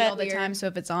 watch he E said all the weird. time, so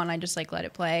if it's on, I just like let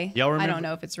it play. Y'all I remember- don't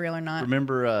know if it's real or not.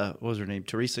 Remember, what was her name?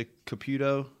 Teresa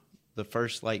Caputo, the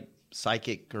first like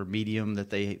psychic or medium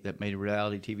that made a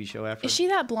reality TV show after. Is she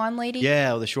that blonde lady?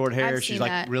 Yeah, with the short hair. I've She's seen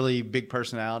like that. really big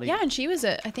personality. Yeah, and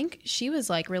I think she was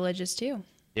like religious too.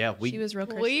 Yeah, She was real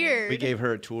Christian. Weird. we gave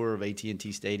her a tour of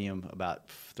AT&T Stadium about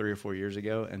 3 or 4 years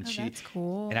ago, and that's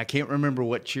cool. And I can't remember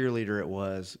what cheerleader it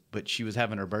was, but she was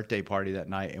having her birthday party that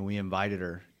night, and we invited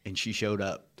her, and she showed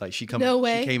up. Like she No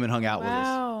way. She came and hung out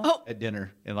Wow. with us at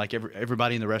dinner, and like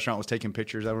everybody in the restaurant was taking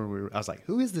pictures of her. I was like,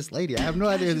 "Who is this lady? I have no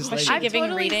idea who this lady." she is. I've giving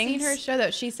totally seen readings? her show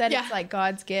though. She said Yeah. it's like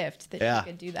God's gift that Yeah. she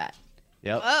could do that.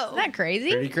 Yep. Oh, Isn't that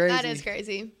crazy? Pretty crazy. that is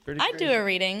crazy. Pretty I'd do crazy. a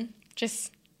reading.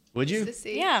 Just Would you? To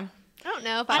see. yeah. I don't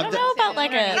know if I don't know about like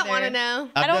I a. don't want to know.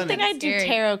 I don't done think it. I'd do Scary.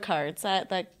 tarot cards.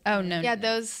 Oh no. Yeah, no.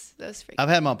 those freak. I've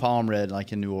had my palm read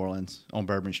like in New Orleans on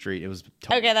Bourbon Street. It was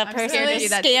totally, Okay, that I'm person scared to do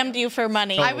just that scammed you for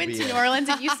money. Total I went to BS. New Orleans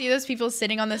and you see those people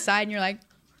sitting on the side and you're like,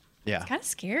 yeah. kind of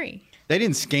scary. They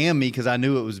didn't scam me because I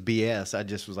knew it was BS. I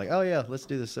just was like, oh yeah, let's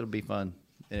do this. It'll be fun.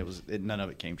 And none of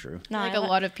it came true. No, Like I a li-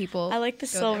 lot of people. I like the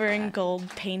go there silver for and that. gold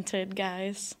painted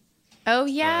guys. Oh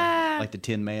yeah. Like the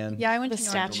Tin Man. Yeah, I went the to New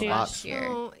Orleans statues. last year.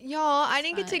 Oh, y'all, I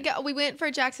didn't get to go. We went for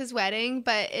Jax's wedding,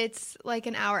 but it's like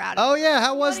an hour out of Oh yeah,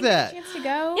 how was that? Chance to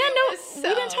go? Yeah, no, we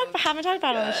didn't haven't talked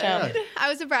about it on the show. I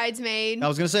was a bridesmaid. I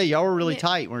was gonna say y'all were really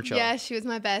tight, weren't y'all? Yeah, she was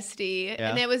my bestie,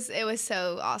 Yeah. and it was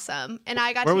so awesome. And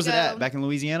I got Where to was go. it at? Back in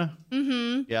Louisiana?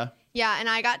 Mm-hmm. Yeah. Yeah, and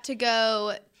I got to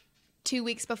go 2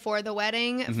 weeks before the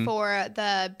wedding Mm-hmm. for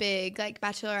the big like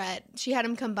bachelorette. She had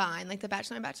them combined, like the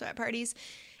bachelor and bachelorette parties.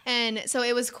 And so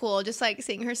it was cool just like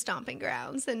seeing her stomping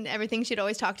grounds and everything she'd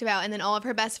always talked about. And then all of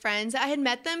her best friends. I had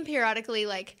met them periodically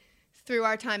like through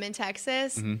our time in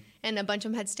Texas, Mm-hmm. and a bunch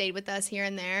of them had stayed with us here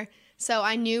and there. So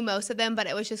I knew most of them, but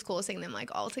it was just cool seeing them like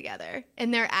all together.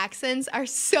 And their accents are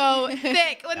so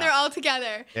thick when they're all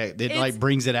together. Yeah, it It's like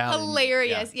brings it out. and-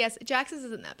 Hilarious. Yes, Jax's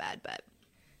isn't that bad, but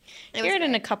it was Hear it in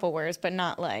a great. couple words, but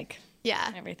not like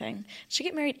Yeah. everything. Did she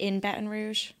get married in Baton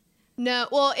Rouge? No,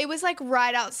 well, it was like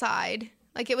right outside.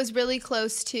 Like it was really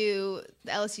close to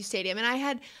the LSU stadium. And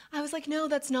I was like, no,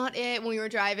 that's not it when we were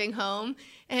driving home.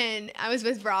 And I was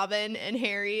with Robin and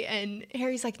Harry. And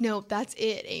Harry's like, no, that's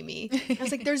it, Amy. I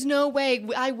was like, there's no way.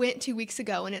 I went 2 weeks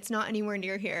ago and it's not anywhere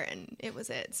near here. And it was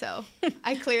it. So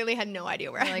I clearly had no idea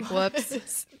where I Like, was.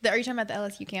 whoops. Are you talking about the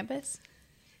LSU campus?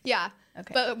 Yeah.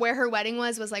 Okay. But where her wedding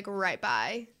was like right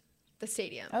by the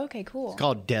stadium. Okay, cool. It's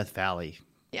called Death Valley.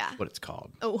 Yeah. That's what it's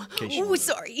called. Oh, case you oh, wonder.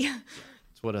 sorry.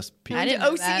 It's what us people. I To didn't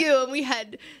know that. OCU, and we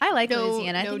had I like no,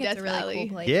 Louisiana. I no think Death it's a really Valley. cool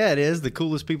place. Yeah, it is. The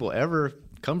coolest people ever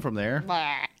come from there.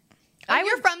 Oh,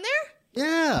 you're from there?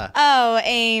 Yeah. Oh,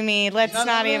 Amy, let's No, no,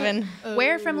 not no. even.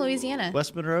 Where from Louisiana?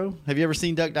 West Monroe. Have you ever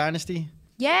seen Duck Dynasty?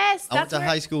 Yes, I went that's to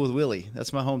high school with Willie.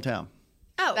 That's my hometown.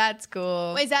 Oh, That's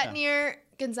cool. wait, is that near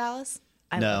Gonzales?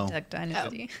 I No. love Duck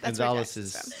Dynasty. That's where Gonzales Jax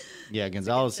is from. yeah,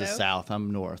 Gonzales is so. south.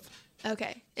 I'm north.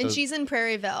 Okay, and So- she's in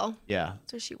Prairieville. Yeah.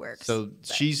 That's where she works. So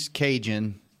she's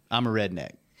Cajun. I'm a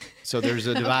redneck. So there's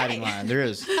a dividing line.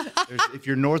 There's if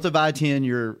you're north of I-10,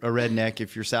 you're a redneck.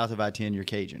 If you're south of I-10, you're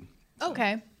Cajun.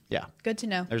 Okay, Yeah. good to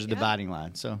know. There's a dividing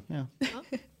line. So yeah.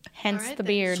 Hence All right the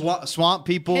then. beard. Swamp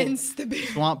people. Hence the beard.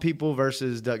 Swamp people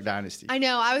versus Duck Dynasty. I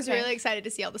know. I was really excited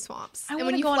to see all the swamps. I and want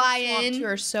when to you go on fly a swamp in,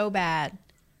 tour so bad.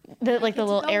 Like the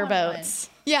little go on airboats.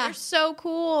 yeah, They're so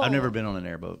cool. I've never been on an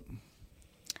airboat.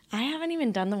 I haven't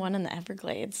even done the one in the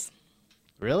Everglades.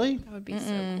 Really? That would be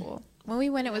so cool. When we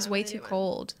went, it was way too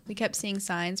cold. We kept seeing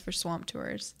signs for swamp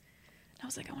tours. I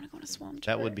was like, I want to go on a swamp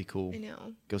tour. That would be cool. I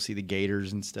know. Go see the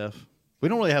gators and stuff. We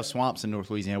don't really have swamps in North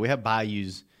Louisiana. We have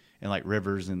bayous and like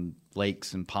rivers and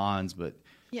lakes and ponds, but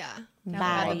Yeah.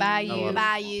 Bayou.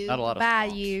 Bayou. not a lot of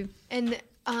Bayou. And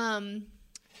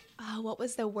what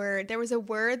was the word? There was a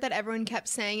word that everyone kept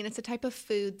saying, and it's a type of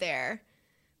food there.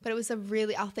 But it was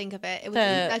I'll think of it. It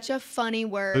was such a funny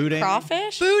word. Boudin.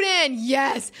 Crawfish? Boudin,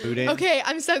 yes. Boudin. Okay,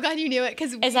 I'm so glad you knew it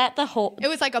because Is that the whole? it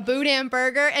was like a boudin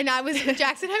burger, and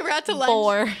Jackson and I were out to lunch,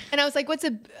 Boar. and I was like, "What's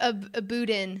a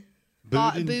boudin?"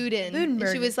 Boudin? Boudin. Boudin And she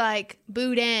burger. was like,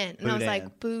 boudin. And I was Boudin.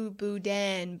 like,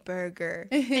 boudin burger.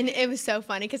 And it was so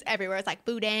funny because everywhere it's like,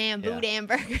 boudin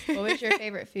burger. What was your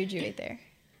favorite food you ate there?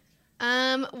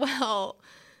 Well,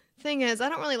 thing is, I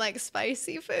don't really like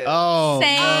spicy food. Oh,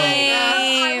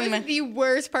 I Same. was the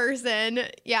worst person.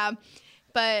 Yeah.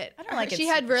 But I don't like it she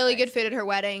had super really good spicy. food at her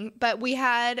wedding. But we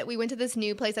went to this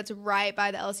new place that's right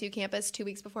by the LSU campus 2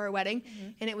 weeks before her wedding.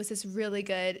 And it was this really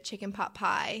good chicken pot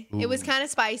pie. It was kind of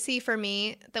spicy for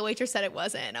me. The waitress said it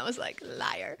wasn't. I was like,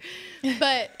 liar.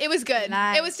 But it was good.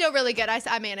 Lie. It was still really good.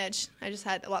 I managed. I just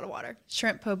had a lot of water.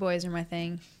 Shrimp po' boys are my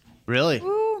thing. really?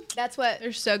 That's what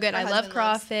They're so good. My I love husband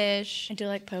loves. crawfish. I do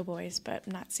like po' boys, but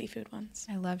not seafood ones.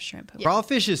 I love shrimp po' boys.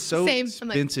 Crawfish is so Same. I'm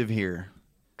like- expensive here.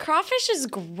 Crawfish is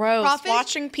gross. crawfish.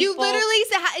 Watching people. You literally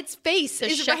its face So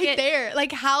is shuck right it. there.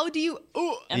 Like, how do you?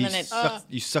 Ooh. And you, then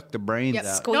it suck the brains out.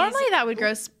 squeeze. Normally that would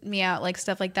gross me out, like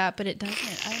stuff like that, but it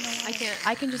doesn't. I don't know why. I can't.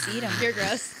 I can just eat them. You're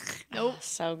gross. Nope.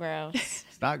 So gross.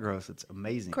 It's not gross. It's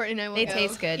amazing. Courtney and I will They go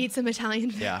taste good. Eat some Italian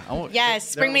food. Yeah. I want,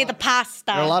 Yes, they're bring a me lot- the pasta.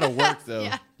 They're a lot of work though.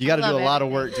 Yeah. You got to do a Love lot of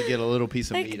it. work to get a little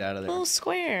piece of Like meat out of there. little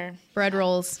square. Bread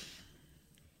rolls.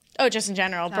 Oh, just in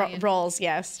general, Italian. rolls.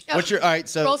 Yes. What's your all right?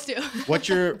 So Rolls too. what's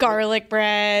your Garlic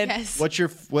bread. Yes.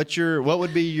 what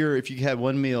would be your if you had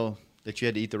one meal that you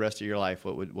had to eat the rest of your life?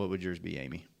 What would yours be,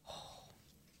 Amy?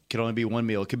 Could only be one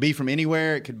meal. It could be from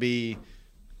anywhere. It could be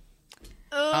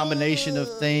a combination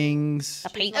of things. A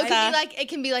pizza. It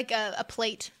can be like a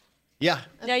plate. Yeah.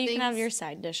 Yeah, you can things. have your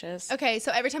side dishes. Okay,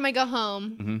 so every time I go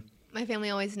home, Mm-hmm. my family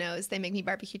always knows they make me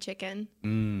barbecue chicken.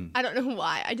 Mm. I don't know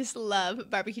why. I just love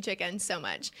barbecue chicken so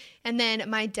much. And then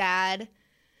my dad,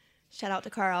 shout out to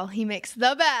Carl, he makes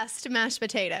the best mashed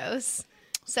potatoes.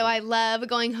 So I love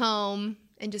going home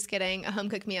and just getting a home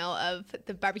cooked meal of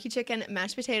the barbecue chicken,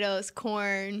 mashed potatoes,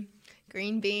 corn,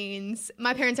 green beans.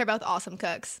 My parents are both awesome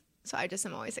cooks, so I just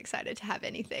am always excited to have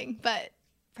anything. But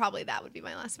probably that would be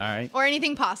my last meal. All right. Or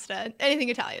anything pasta, anything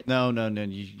Italian. No.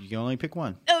 You can only pick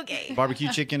one. Okay. Barbecue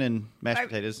chicken and mashed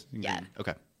potatoes. yeah.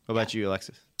 Okay. What about you,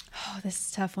 Alexis? Oh, this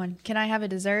is a tough one. Can I have a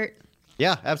dessert?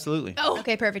 Yeah, absolutely. Oh.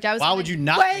 Okay, perfect. I was Why gonna- would you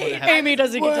not? wanna have- Amy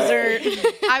doesn't get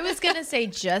dessert. I was gonna say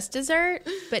just dessert,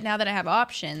 but now that I have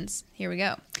options, here we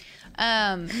go.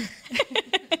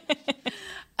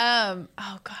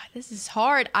 Oh God, this is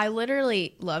hard. I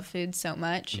literally love food so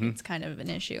much. Mm-hmm. It's kind of an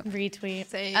issue. Retweet.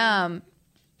 Same.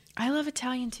 I love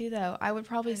Italian too, though. I would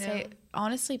probably say,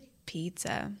 honestly,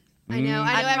 pizza. I know.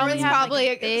 I'd probably Everyone's have, like, probably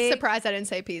a big- surprised I didn't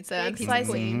say pizza. I'm Big pizza slice,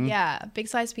 queen. yeah, big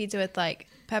slice pizza with like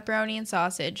pepperoni and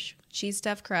sausage, cheese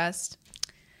stuffed crust,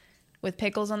 with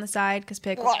pickles on the side because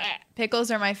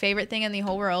pickles are my favorite thing in the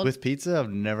whole world. With pizza, I've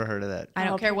never heard of that. I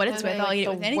don't care what it's with. I'll eat it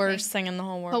with the anything. worst thing in the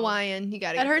whole world. Hawaiian. You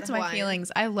got to That hurts my feelings.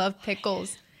 I love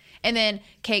pickles, and then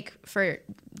cake for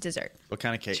dessert. What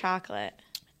kind of cake? Chocolate.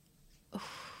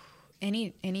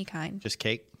 Any kind. Just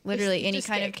cake? Literally any just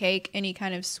kind of cake, any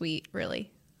kind of sweet.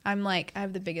 Really, I'm like I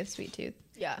have the biggest sweet tooth.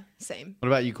 Yeah, same. What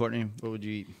about you, Courtney? What would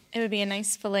you eat? It would be a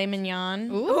nice filet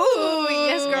mignon. Ooh,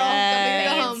 yes, girl. Yes.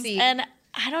 Go big or go home. Fancy. And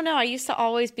I don't know. I used to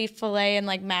always be filet and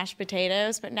like mashed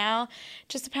potatoes, but now it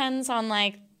just depends on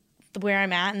like where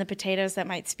I'm at and the potatoes that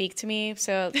might speak to me.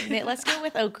 So let's go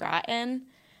with au gratin,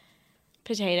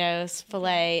 potatoes,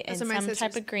 filet, and Those are my some type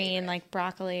sister's of green like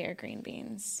broccoli or green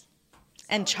beans,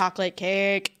 and chocolate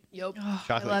cake. Yup. I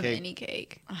Chocolate love cake. any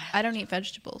cake. I don't eat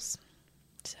vegetables,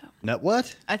 so Nut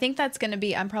what? I think that's gonna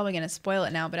be. I'm probably gonna spoil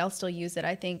it now, but I'll still use it.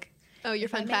 I think. Oh, your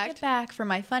If I fun make fact. it back for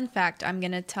my fun fact, I'm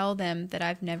gonna tell them that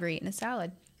I've never eaten a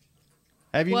salad.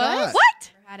 Have you not?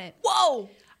 What? Never had it. Whoa.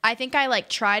 I think I like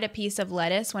tried a piece of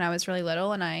lettuce when I was really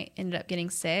little, and I ended up getting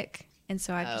sick, and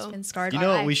so I've just been scarred. You for know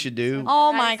what life. we should do?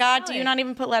 Oh Try my a God! Do you salad. not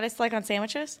even put lettuce like on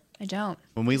sandwiches? I don't.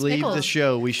 When we leave the pickles.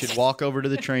 show, we should walk over to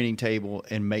the training table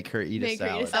and make her eat a Make her eat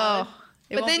a salad. salad. Oh,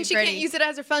 it But won't then be she pretty. can't use it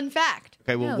as her fun fact.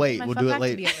 Okay, we'll No, wait. my We'll fun do it fact to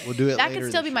later. be over. We'll do it That later. could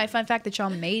still be this my fun fact that y'all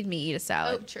made me eat a Oh,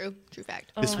 salad. true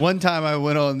fact. This one time I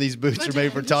went on These Boots Are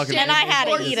Made for Talking. And I had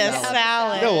to eat a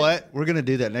salad. You know what? We're going to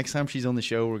do that. Next time she's on the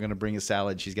show, we're going to bring a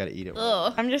salad. She's got to eat it.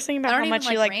 Ugh. I'm just thinking I about don't how much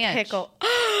even you like like ranch. pickle.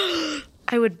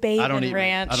 I would bathe I don't in eat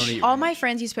ranch. I don't eat All ranch. my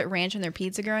friends used to put ranch on their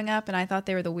pizza growing up, and I thought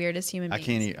they were the weirdest human I beings.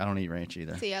 can't eat. I don't eat ranch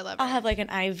either. See, I love I'll ranch. have like an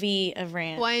IV of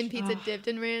ranch. Hawaiian pizza dipped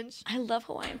in ranch. I love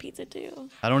Hawaiian pizza too.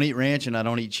 I don't eat ranch and I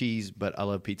don't eat cheese, but I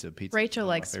love pizza. Pizza. Rachel is one of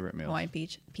likes my favorite meals. Hawaiian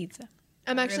pizza.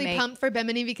 I'm actually Roommate. pumped for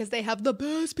Bimini because they have the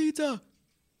best pizza.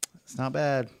 It's not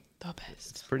bad. The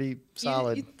best. It's pretty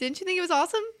solid. Didn't you think it was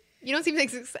awesome? You don't seem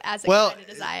as excited Well,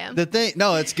 as I am. the thing,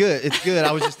 no, it's good. It's good.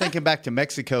 I was just thinking back to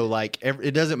Mexico. Like,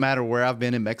 it doesn't matter where I've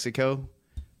been in Mexico.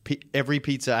 Every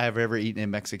pizza I have ever eaten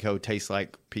in Mexico tastes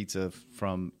like pizza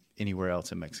from anywhere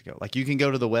else in Mexico. Like, you can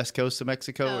go to the west coast of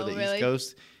Mexico or Oh, the really? east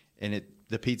coast, and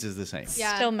the pizza's the same.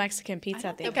 Yeah. Still Mexican pizza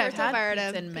at the I end. don't think I've Puerto had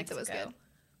Vallarta pizza in pizza was Mexico. good.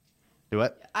 Do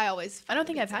what? I always. I don't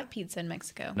think I've had pizza in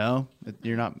Mexico. No,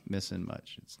 you're not missing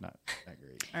much. It's not that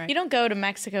great. All right. You don't go to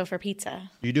Mexico for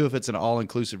pizza. You do if it's an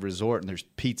all-inclusive resort and there's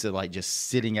pizza like just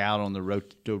sitting out on the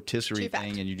rotisserie True fact.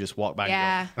 thing, and you just walk by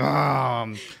Yeah.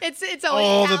 and go, It's always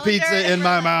all the calendar pizza and in we're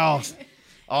my like, mouth.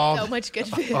 All, So much good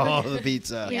food. all the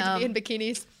pizza. We have to be in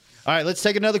bikinis. All right, let's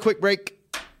take another quick break.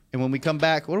 And when we come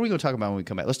back, what are we going to talk about when we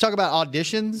come back? Let's talk about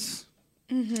auditions.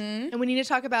 And we need to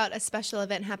talk about a special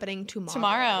event happening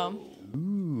tomorrow.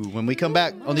 Ooh, when we come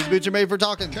back on These Boots Are Made for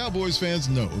Talking. Cowboys fans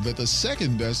know that the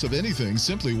second best of anything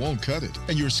simply won't cut it,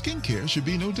 and your skincare should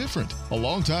be no different. A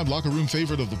longtime locker room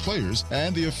favorite of the players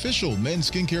and the official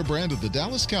men's skincare brand of the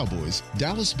Dallas Cowboys,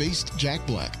 Dallas-based Jack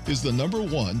Black is the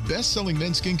 #1 best-selling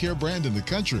men's skincare brand in the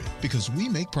country because we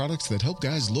make products that help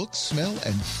guys look, smell,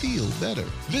 and feel better.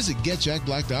 Visit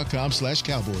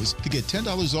getjackblack.com/cowboys to get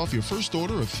 $10 off your first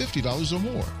order of $50 or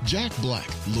more. Jack Black.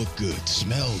 Look good,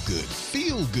 smell good,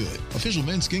 feel good. Official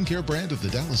men's skincare brand of the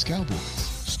Dallas Cowboys.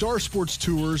 Star Sports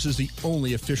Tours is the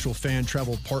only official fan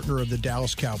travel partner of the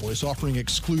Dallas Cowboys, offering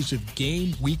exclusive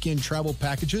game weekend travel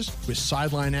packages with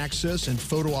sideline access and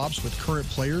photo ops with current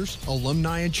players,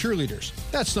 alumni, and cheerleaders.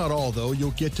 That's not all, though.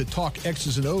 You'll get to talk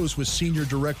X's and O's with Senior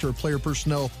Director of Player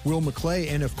Personnel Will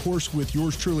McClay, and of course with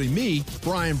yours truly, me,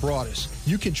 Brian Broaddus.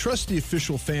 You can trust the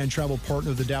official fan travel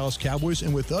partner of the Dallas Cowboys,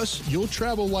 and with us, you'll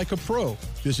travel like a pro.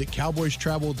 Visit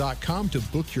cowboystravel.com to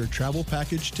book your travel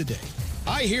package today.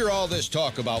 I hear all this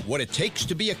talk about what it takes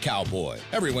to be a cowboy.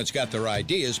 Everyone's got their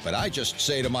ideas, but I just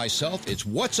say to myself, it's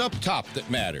what's up top that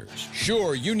matters.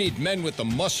 Sure, you need men with the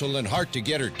muscle and heart to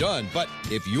get her done, but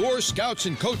if your scouts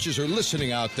and coaches are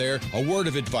listening out there, a word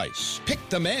of advice. Pick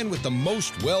the man with the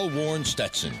most well-worn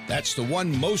Stetson. That's the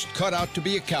one most cut out to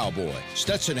be a cowboy.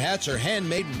 Stetson hats are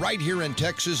handmade right here in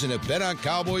Texas and have been on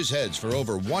cowboys' heads for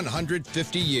over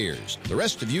 150 years. The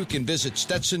rest of you can visit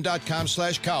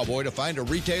Stetson.com/cowboy to find a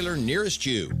retailer nearest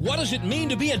you. What does it mean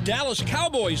to be a Dallas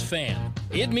Cowboys fan?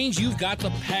 It means you've got the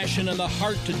passion and the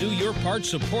heart to do your part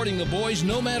supporting the boys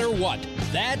no matter what.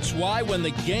 That's why when the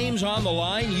game's on the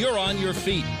line, you're on your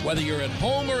feet, whether you're at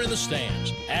home or in the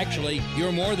stands. Actually,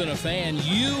 you're more than a fan.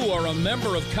 You are a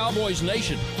member of Cowboys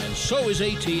Nation, and so is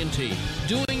AT&T,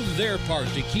 doing their part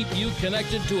to keep you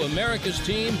connected to America's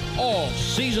team all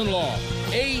season long.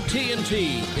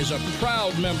 AT&T is a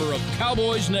proud member of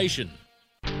Cowboys Nation.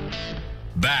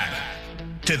 Back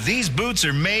to These Boots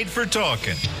Are Made for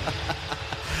Talking.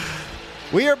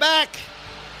 We are back.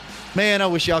 Man, I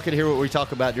wish y'all could hear what we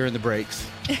talk about during the breaks.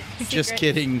 Just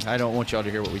kidding. I don't want y'all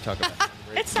to hear what we talk about.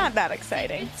 It's not that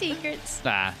exciting. Secrets.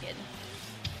 Nah. A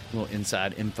little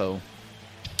inside info.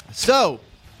 So,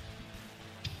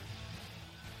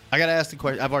 I got to ask the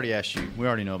question. I've already asked you. We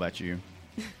already know about you.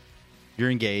 You're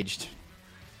engaged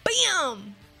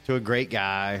Bam! to a great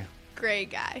guy, Great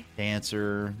guy.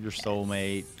 dancer, your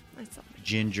soulmate,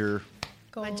 ginger.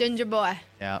 My ginger boy.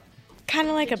 Yeah. Kind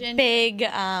of like a big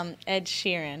Ed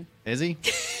Sheeran. Is he?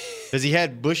 Does he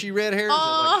have bushy red hair or is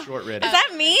it like short red Is hair?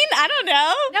 that mean? I don't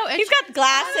know. No, he's got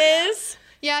glasses.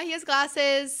 Yeah, he has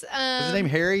glasses. Is his name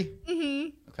Harry? Mm-hmm.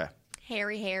 Okay.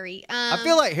 Harry. I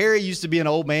feel like Harry used to be an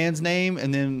old man's name,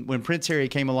 and then when Prince Harry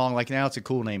came along, like now it's a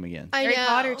cool name again. I Harry know.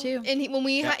 Potter, too. And when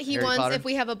we Yeah, he Harry wants Potter. if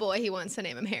we have a boy, he wants to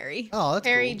name him Harry. Oh, that's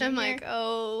Harry cool. I'm like,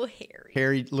 oh, Harry.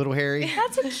 Harry, little Harry.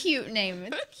 That's a cute name.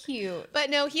 It's cute. But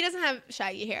no, he doesn't have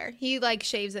shaggy hair. He like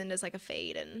shaves in as like a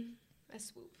fade and a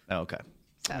swoop. Oh, okay.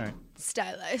 So All right.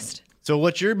 stylized. So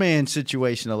what's your man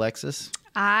situation, Alexis?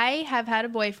 I have had a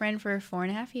boyfriend for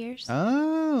 4.5 years.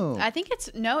 Oh. I think it's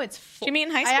Did you meet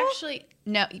in high school?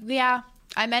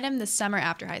 I met him the summer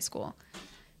after high school.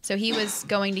 So he was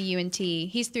going to UNT.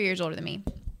 He's 3 years older than me.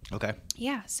 Okay.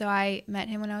 Yeah, so I met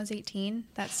him when I was 18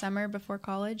 that summer before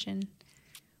college, and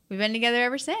we've been together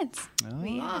ever since. Oh,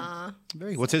 Aw.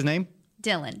 very. What's his name?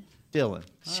 Dylan. Dylan.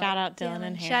 Shout out Dylan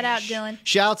and Harry. Shout out Dylan.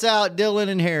 Shouts out Dylan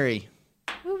and Harry.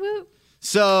 Woo woo.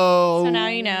 So now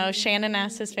you know. Shannon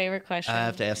asked his favorite question. I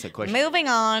have to ask that question Moving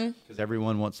on. because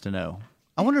everyone wants to know.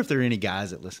 I wonder if there are any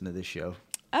guys that listen to this show.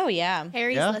 Oh, yeah.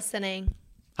 Harry's Yeah? listening.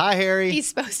 Hi, Harry. He's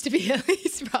supposed to be.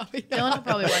 He's probably not. Dylan will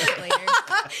probably watch it later.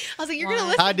 I was like, you're going to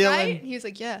listen, Hi, Dylan. right? He was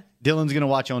like, yeah. Dylan's going to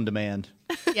watch on demand.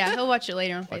 Yeah, he'll watch it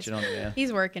later on Watch it Facebook. on demand.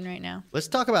 He's working right now. Let's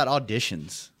talk about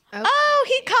auditions. Oh,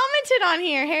 he commented on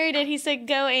here. Harry did. He said,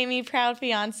 "Go, Amy, proud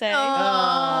fiance."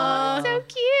 Oh, so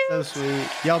cute. So sweet.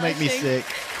 Y'all make me sick.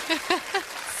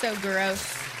 So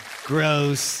gross.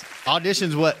 Gross.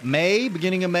 Auditions, what, May?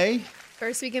 Beginning of May?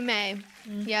 First week in May.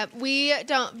 Mm-hmm.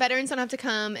 Yep. Veterans don't have to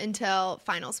come until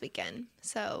finals weekend.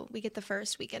 So we get the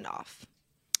first weekend off.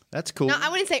 That's cool. No, I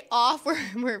wouldn't say off.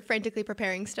 We're frantically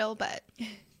preparing still, but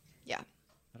yeah.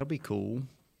 That'll be cool.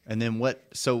 And then what?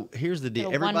 So here's the deal. A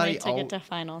one-way Everybody ticket to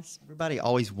finals.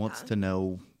 always wants to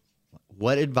know,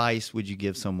 what advice would you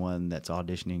give someone that's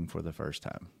auditioning for the first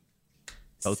time?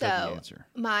 Both of you answer.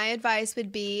 My advice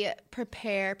would be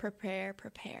prepare.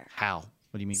 How?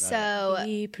 What do you mean by that? So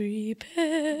Be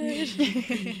prepared.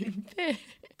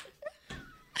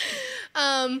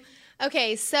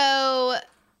 okay, so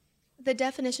the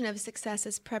definition of success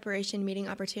is preparation meeting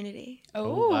opportunity.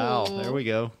 Oh, wow. There we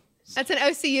go. That's an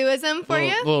OCUism for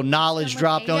you. Little knowledge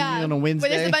dropped on you on a Wednesday.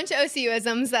 Well, there's a bunch of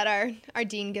OCUisms that our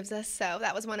dean gives us, so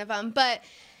that was one of them. But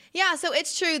yeah, so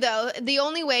it's true though. The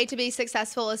only way to be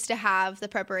successful is to have the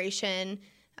preparation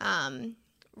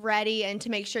ready and to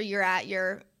make sure you have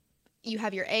your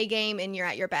A game and you're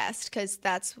at your best, because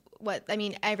that's what, I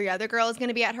mean, every other girl is going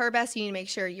to be at her best. You need to make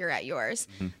sure you're at yours.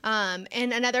 And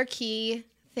another key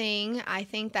thing I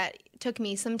think that took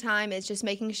me some time is just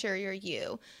making sure you're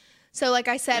you. So like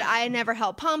I said, I had never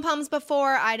held pom-poms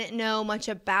before. I didn't know much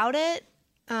about it.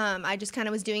 I just kind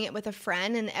of was doing it with a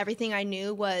friend, and everything I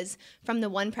knew was from the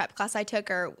one prep class I took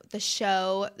or the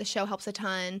show. The show helps a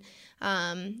ton,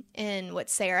 and what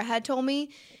Sarah had told me.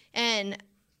 And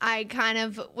I kind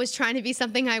of was trying to be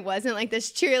something I wasn't, like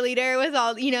this cheerleader with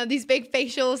all, these big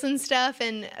facials and stuff.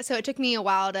 And so it took me a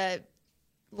while to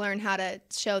learn how to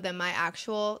show them my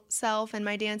actual self and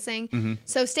my dancing.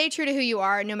 So stay true to who you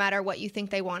are, no matter what you think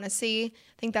they want to see.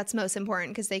 I think that's most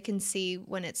important, because they can see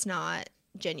when it's not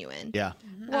genuine. Yeah.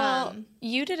 Well,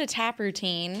 you did a tap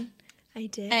routine. I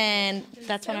did. And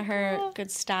that's one of her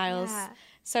good styles. Yeah.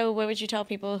 So what would you tell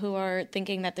people who are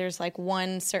thinking that there's like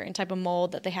one certain type of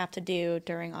mold that they have to do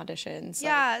during auditions?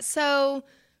 Yeah, so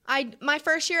my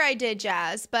first year I did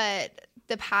jazz, but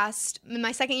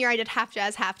my second year I did half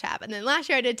jazz, half tap, and then last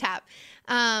year I did tap.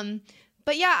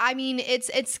 But yeah, I mean,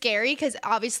 it's scary because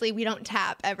obviously we don't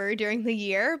tap ever during the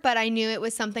year, but I knew it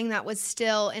was something that was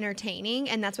still entertaining,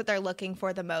 and that's what they're looking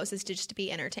for the most, is to just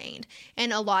be entertained.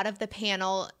 And a lot of the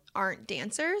panel aren't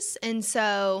dancers, and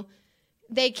so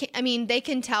they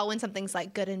can tell when something's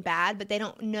like good and bad, but they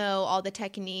don't know all the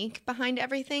technique behind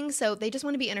everything, so they just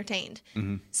want to be entertained.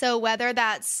 So whether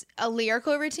that's a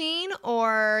lyrical routine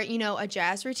or, a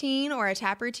jazz routine or a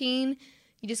tap routine,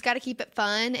 you just got to keep it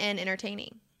fun and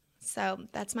entertaining. So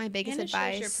that's my biggest And it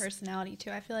advice. shows your personality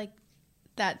too. I feel like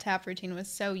that tap routine was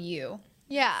so you.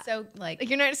 Yeah. So like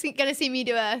You're not going to see me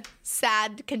do a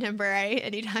sad contemporary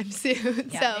anytime soon.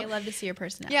 yeah, So they love to see your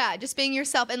personality. yeah, just being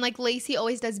yourself. And like Lacey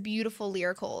always does beautiful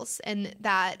lyricals, and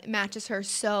that matches her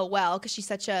so well because she's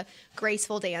such a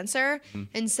graceful dancer.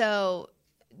 And so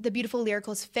the beautiful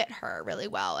lyricals fit her really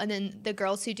well. And then the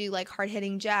girls who do like hard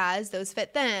hitting jazz, those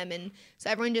fit them. And so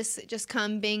everyone just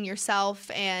come being yourself.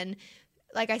 And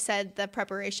like I said, the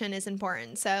preparation is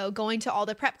important. So going to all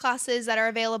the prep classes that are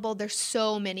available, there's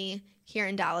so many here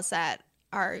in Dallas that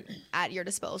are at your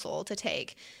disposal to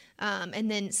take.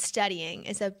 And then studying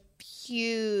is a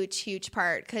huge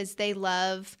part, because they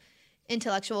love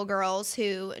intellectual girls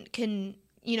who can,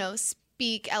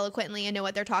 speak eloquently and know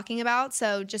what they're talking about.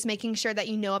 So just making sure that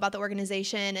you know about the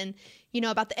organization and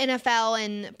about the NFL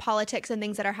and politics and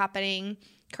things that are happening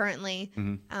currently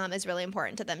is really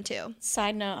important to them too.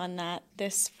 Side note on that,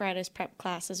 this Friday's prep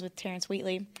class is with Terrence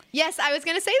Wheatley. Yes, I was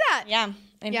going to say that. Yeah.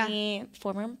 And he,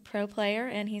 former pro player,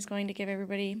 and he's going to give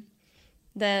everybody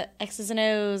the X's and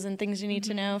O's and things you need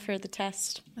to know for the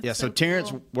test. Yeah, so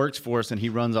Terrence works for us, and he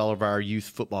runs all of our youth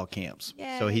football camps.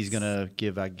 Yes. So he's going to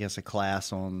give, I guess, a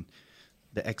class on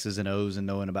the X's and O's and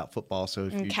knowing about football. So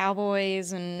if And you,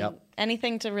 Cowboys and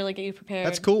anything to really get you prepared.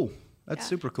 that's cool. That's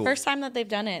super cool. First time that they've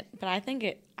done it, but I think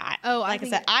I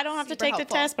think said, I don't have to super take helpful.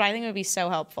 the test, but I think it would be so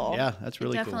helpful. Yeah, that's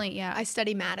really Definitely, cool. yeah. I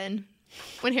study Madden.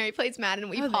 When Harry plays Madden,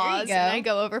 we Oh, there you pause go. and I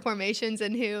go over formations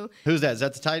and who. Who's that? Is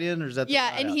that the tight end or is that the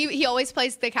Yeah, and he always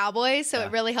plays the Cowboys, so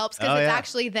it really helps because Oh, it's yeah.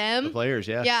 actually them. The players,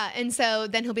 yeah. Yeah, and so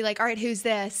then he'll be like, all right, who's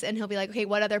this? And he'll be like, okay,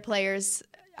 what other players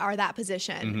are that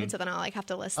position? Mhm. And so then I'll like have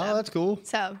to list them. Oh, that's cool.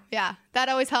 So yeah, that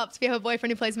always helps if you have a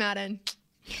boyfriend who plays Madden.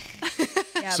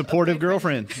 Supportive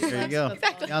girlfriend. There you go.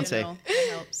 Exactly. Fiance.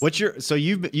 What's your so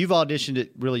you've auditioned at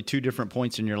really two different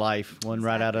points in your life. One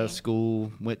right out of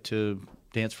school, went to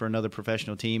dance for another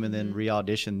professional team, and then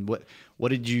re-auditioned. What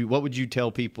would you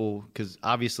tell people? Because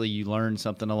obviously you learned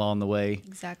something along the way.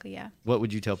 Exactly, yeah. What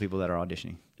would you tell people that are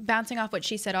auditioning? Bouncing off what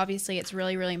she said, obviously it's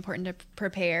really, really important to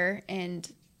prepare,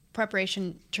 and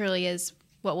preparation truly is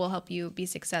what will help you be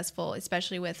successful,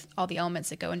 especially with all the elements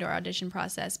that go into our audition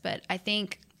process. But I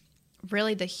think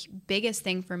really the biggest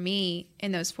thing for me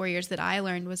in those 4 years that I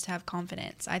learned was to have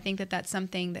confidence. I think that that's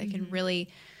something that can really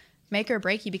make or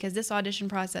break you, because this audition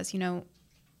process,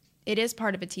 it is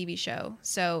part of a TV show.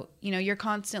 So, you're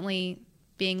constantly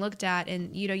being looked at,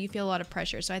 and, you feel a lot of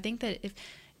pressure. So I think that if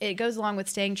it goes along with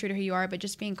staying true to who you are, but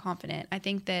just being confident. I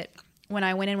think that when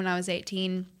I went in when I was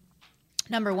 18,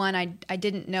 number one, I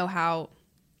didn't know how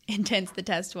intense the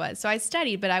test was. So I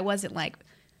studied, but I wasn't like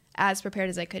as prepared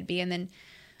as I could be. And then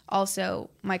also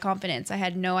my confidence, I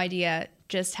had no idea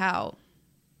just how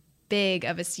big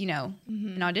of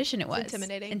an audition it was. It's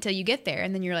intimidating. Until you get there,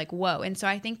 and then you're like, whoa. And so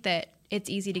I think that it's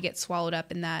easy to get swallowed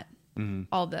up in that,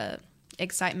 all the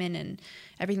excitement and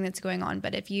everything that's going on.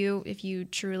 But if you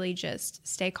truly just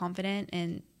stay confident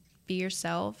and be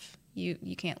yourself,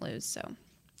 you can't lose. So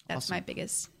that's Awesome. my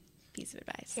biggest piece of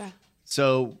advice. Yeah.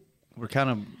 So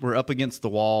we're up against the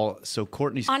wall. So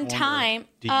Courtney's On Corner, time.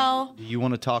 Do you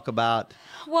want to talk about?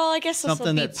 Well, I guess this will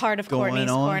Something be that's part of going Courtney's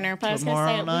on Corner. But I was going to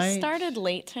say, tomorrow night? we started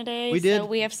late today, We did. so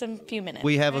we have some few minutes.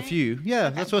 We have a right? few. Yeah,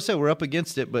 that's what I said. We're up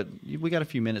against it, but we got a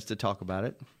few minutes to talk about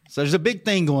it. So there's a big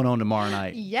thing going on tomorrow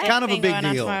night. Yeah, kind of a thing big going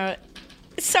on deal. tomorrow.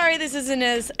 Sorry, this isn't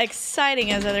as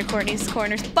exciting as other Courtney's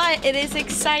Corners, but it is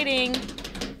exciting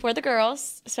for the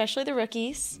girls, especially the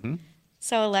rookies. Mm-hmm.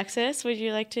 So, Alexis, would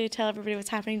you like to tell everybody what's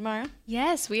happening tomorrow?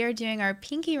 Yes, we are doing our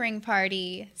pinky ring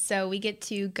party. So we get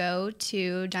to go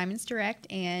to Diamonds Direct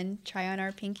and try on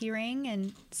our pinky ring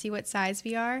and see what size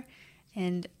we are.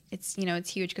 And it's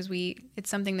huge because it's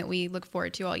something that we look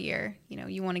forward to all year.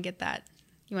 You want to get that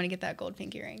gold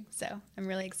pinky ring. So I'm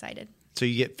really excited. So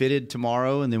you get fitted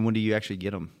tomorrow, and then when do you actually get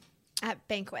them? At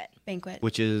Banquet.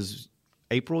 Which is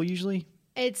April usually?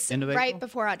 It's End of right April?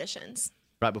 before auditions.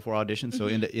 Right before audition, so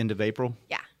end of April?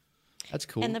 Yeah. That's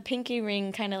cool. And the pinky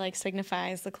ring kind of like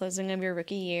signifies the closing of your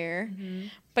rookie year.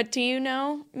 But do you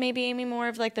know, maybe, Amy, more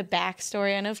of like the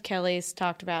backstory? I know if Kelly's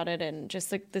talked about it and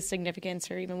just like the significance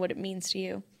or even what it means to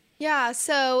you. Yeah,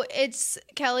 so it's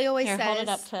Kelly always Here, says. hold it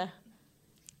up to.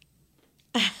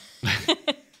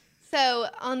 So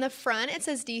on the front it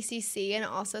says DCC, and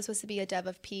also it's supposed to be a dove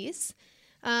of peace.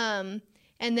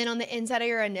 And then on the inside are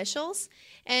your initials.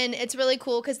 And it's really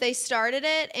cool because they started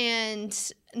it and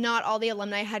not all the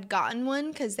alumni had gotten one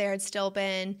because there had still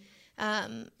been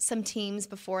some teams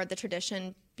before the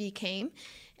tradition became.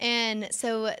 And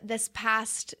so this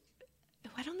past,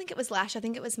 I don't think it was last year, I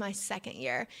think it was my second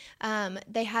year,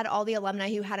 they had all the alumni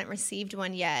who hadn't received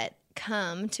one yet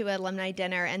come to an alumni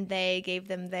dinner, and they gave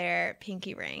them their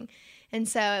pinky ring. And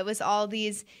so it was all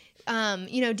these,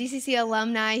 DCC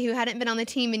alumni who hadn't been on the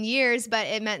team in years, but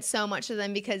it meant so much to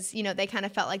them because, they kind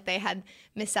of felt like they had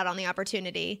missed out on the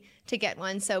opportunity to get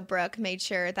one. So Brooke made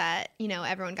sure that,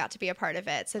 everyone got to be a part of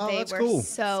it. So they that's were cool.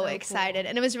 so excited. Cool.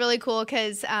 And it was really cool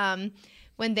because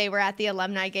when they were at the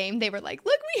alumni game, they were like,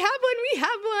 look, we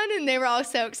have one. And they were all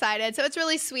so excited. So it's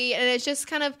really sweet. And it's just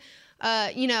kind of,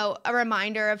 a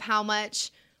reminder of how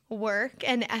much work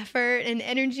and effort and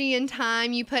energy and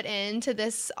time you put into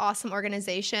this awesome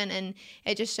organization. And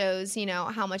it just shows,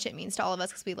 how much it means to all of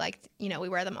us because we we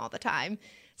wear them all the time.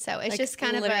 So it's just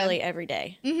kind of literally every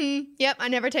day. Yep. I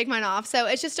never take mine off. So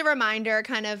it's just a reminder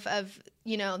kind of,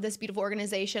 this beautiful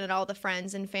organization and all the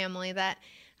friends and family that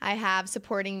I have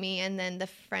supporting me, and then the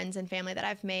friends and family that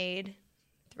I've made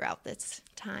throughout this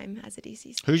time as a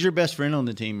DCC. Who's your best friend on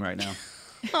the team right now?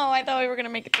 Oh, I thought we were going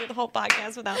to make it through the whole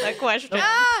podcast without that question.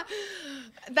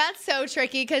 That's so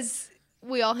tricky because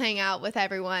we all hang out with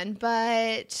everyone,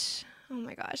 but oh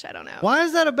my gosh, I don't know. Why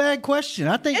is that a bad question?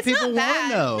 I think people want to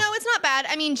know. No, it's not bad.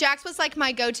 I mean, Jax was like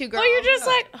my go-to girl. Well, you're just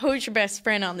like, who's your best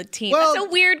friend on the team? Well, That's a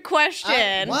weird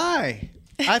question. Why?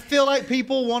 I feel like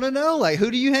people want to know, like, who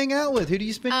do you hang out with? Who do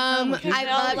you spend your time with? I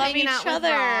love hanging out with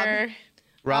Rob.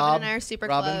 Rob and I are super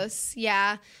close.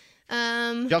 Yeah.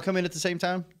 Y'all come in at the same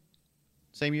time?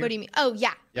 Same year? What do you mean? Oh,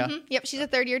 yeah. Yeah? Yep, she's a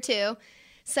third year too.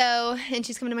 So, and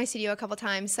she's come to my studio a couple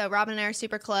times. So Robin and I are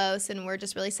super close, and we're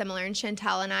just really similar. And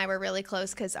Chantel and I were really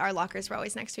close because our lockers were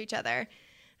always next to each other.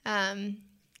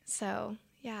 So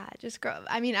yeah, just grow up.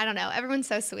 I mean, I don't know. Everyone's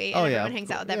so sweet. And everyone hangs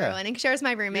out with everyone. And Kashara's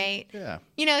my roommate. Yeah.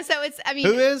 You know, so it's, I mean.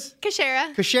 Who is?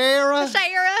 Kashara.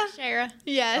 Kashara.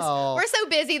 Yes. Oh. We're so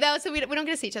busy, though, so we don't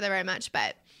get to see each other very much.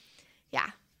 But yeah.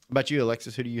 How about you,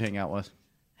 Alexis? Who do you hang out with?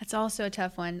 That's also a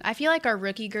tough one. I feel like our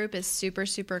rookie group is super,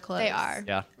 super close. They are.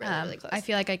 Yeah. Really close. I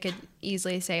feel like I could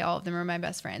easily say all of them are my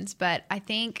best friends. But I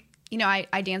think, you know,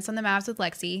 I danced on the Mavs with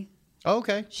Lexi. Oh,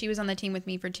 okay. She was on the team with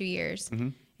me for 2 years. Mm-hmm.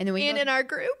 And then in our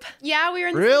group? Yeah, we were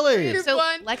in the Really? group. So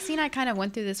Lexi and I kind of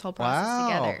went through this whole process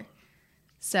together.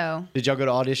 So. Did y'all go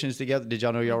to auditions together? Did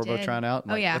y'all know y'all were both trying out?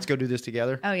 Oh, yeah. Let's go do this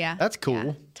together? Oh, yeah. That's cool.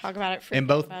 Yeah. Talk about it. And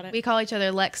both. About it. We call each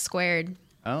other Lex Squared.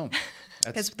 Oh.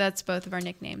 Because that's both of our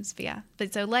nicknames. But yeah.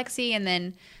 But so Lexi, and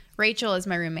then Rachel is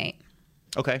my roommate.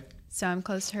 Okay. So I'm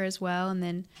close to her as well. And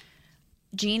then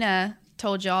Gina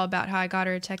told y'all about how I got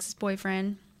her a Texas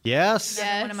boyfriend. Yes.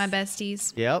 One of my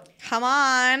besties. Yep. Come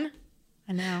on.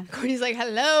 I know. Courtney's like,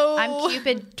 hello. I'm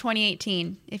Cupid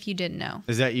 2018, if you didn't know.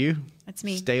 Is that you? That's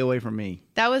me. Stay away from me.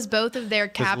 That was both of their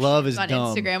captions love is on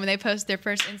dumb. Instagram when they posted their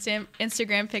first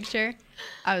Instagram picture.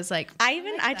 I was like,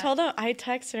 I told him, I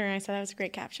texted her and I said that was a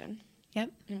great caption.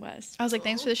 Yep. It was. I was like,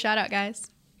 thanks for the shout out, guys.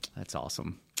 That's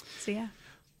awesome. So yeah.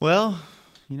 Well,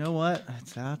 you know what?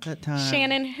 It's about that time.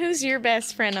 Shannon, who's your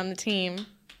best friend on the team?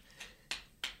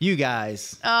 You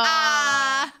guys.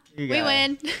 You We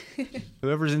guys. win.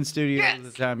 Whoever's in studio at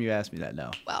the time you asked me that,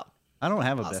 no. Well, I don't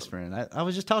have a best friend. I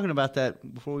was just talking about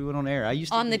that before we went on air. I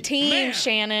used to On the team,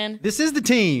 Shannon. This is the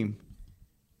team.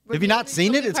 Have you not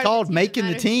seen it? It's called Making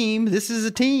the Team. This is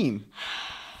a team.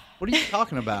 What are you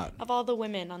talking about? Of all the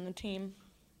women on the team.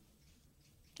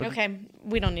 Okay,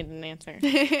 we don't need an answer.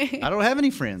 I don't have any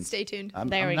friends. Stay tuned. I'm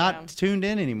There we not go. tuned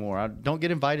in anymore. I don't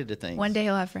get invited to things. One day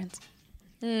you'll have friends.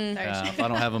 If I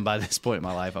don't have them by this point in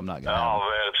my life, I'm not going to. Oh,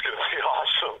 man, it's going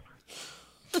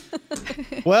to be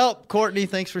awesome. Well, Courtney,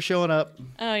 thanks for showing up.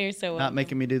 Oh, you're so welcome. Not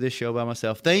making me do this show by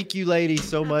myself. Thank you, ladies,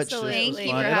 so much. This was Thank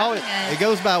you fun. for It, having us. it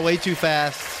goes by way too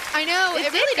fast. I know. It It,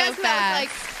 did really go does. 'Cause I was like,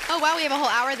 fast. oh, wow, we have a whole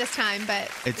hour this time.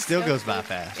 But It still goes by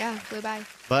fast. yeah, flew by.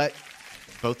 But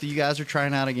both of you guys are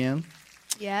trying out again.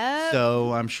 Yeah.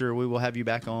 So I'm sure we will have you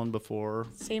back on before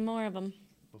See more of them.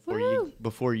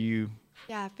 you.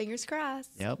 Yeah, fingers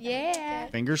crossed. Yep. Yeah.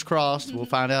 Fingers crossed. We'll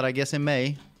find out, I guess, in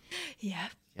May. Yeah.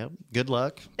 Yep. Good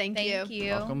luck. Thank you.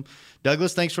 Welcome.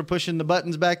 Douglas, thanks for pushing the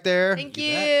buttons back there. Thank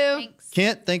you. Thanks.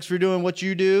 Kent, thanks for doing what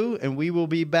you do. And we will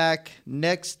be back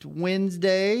next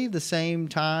Wednesday, the same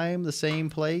time, the same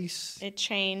place. It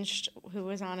changed. Who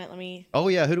was on it? Let me. Oh,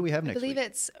 yeah. Who do we have I next believe week?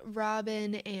 it's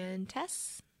Robin and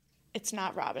Tess. It's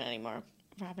not Robin anymore.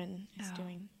 Robin is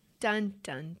doing. Dun,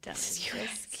 dun, dun.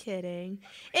 Just kidding.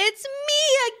 It's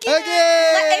me again.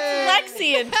 It's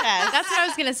Lexi and Tess. That's what I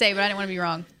was going to say, but I didn't want to be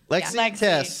wrong. Lexi and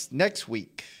Tess next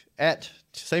week at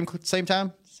same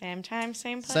time? Same time,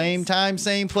 same place. Same time,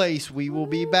 same place. We will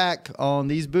be back on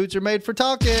These Boots Are Made for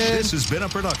Talking. This has been a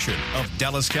production of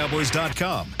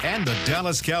DallasCowboys.com and the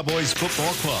Dallas Cowboys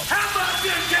Football Club. How about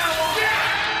this, Cowboys?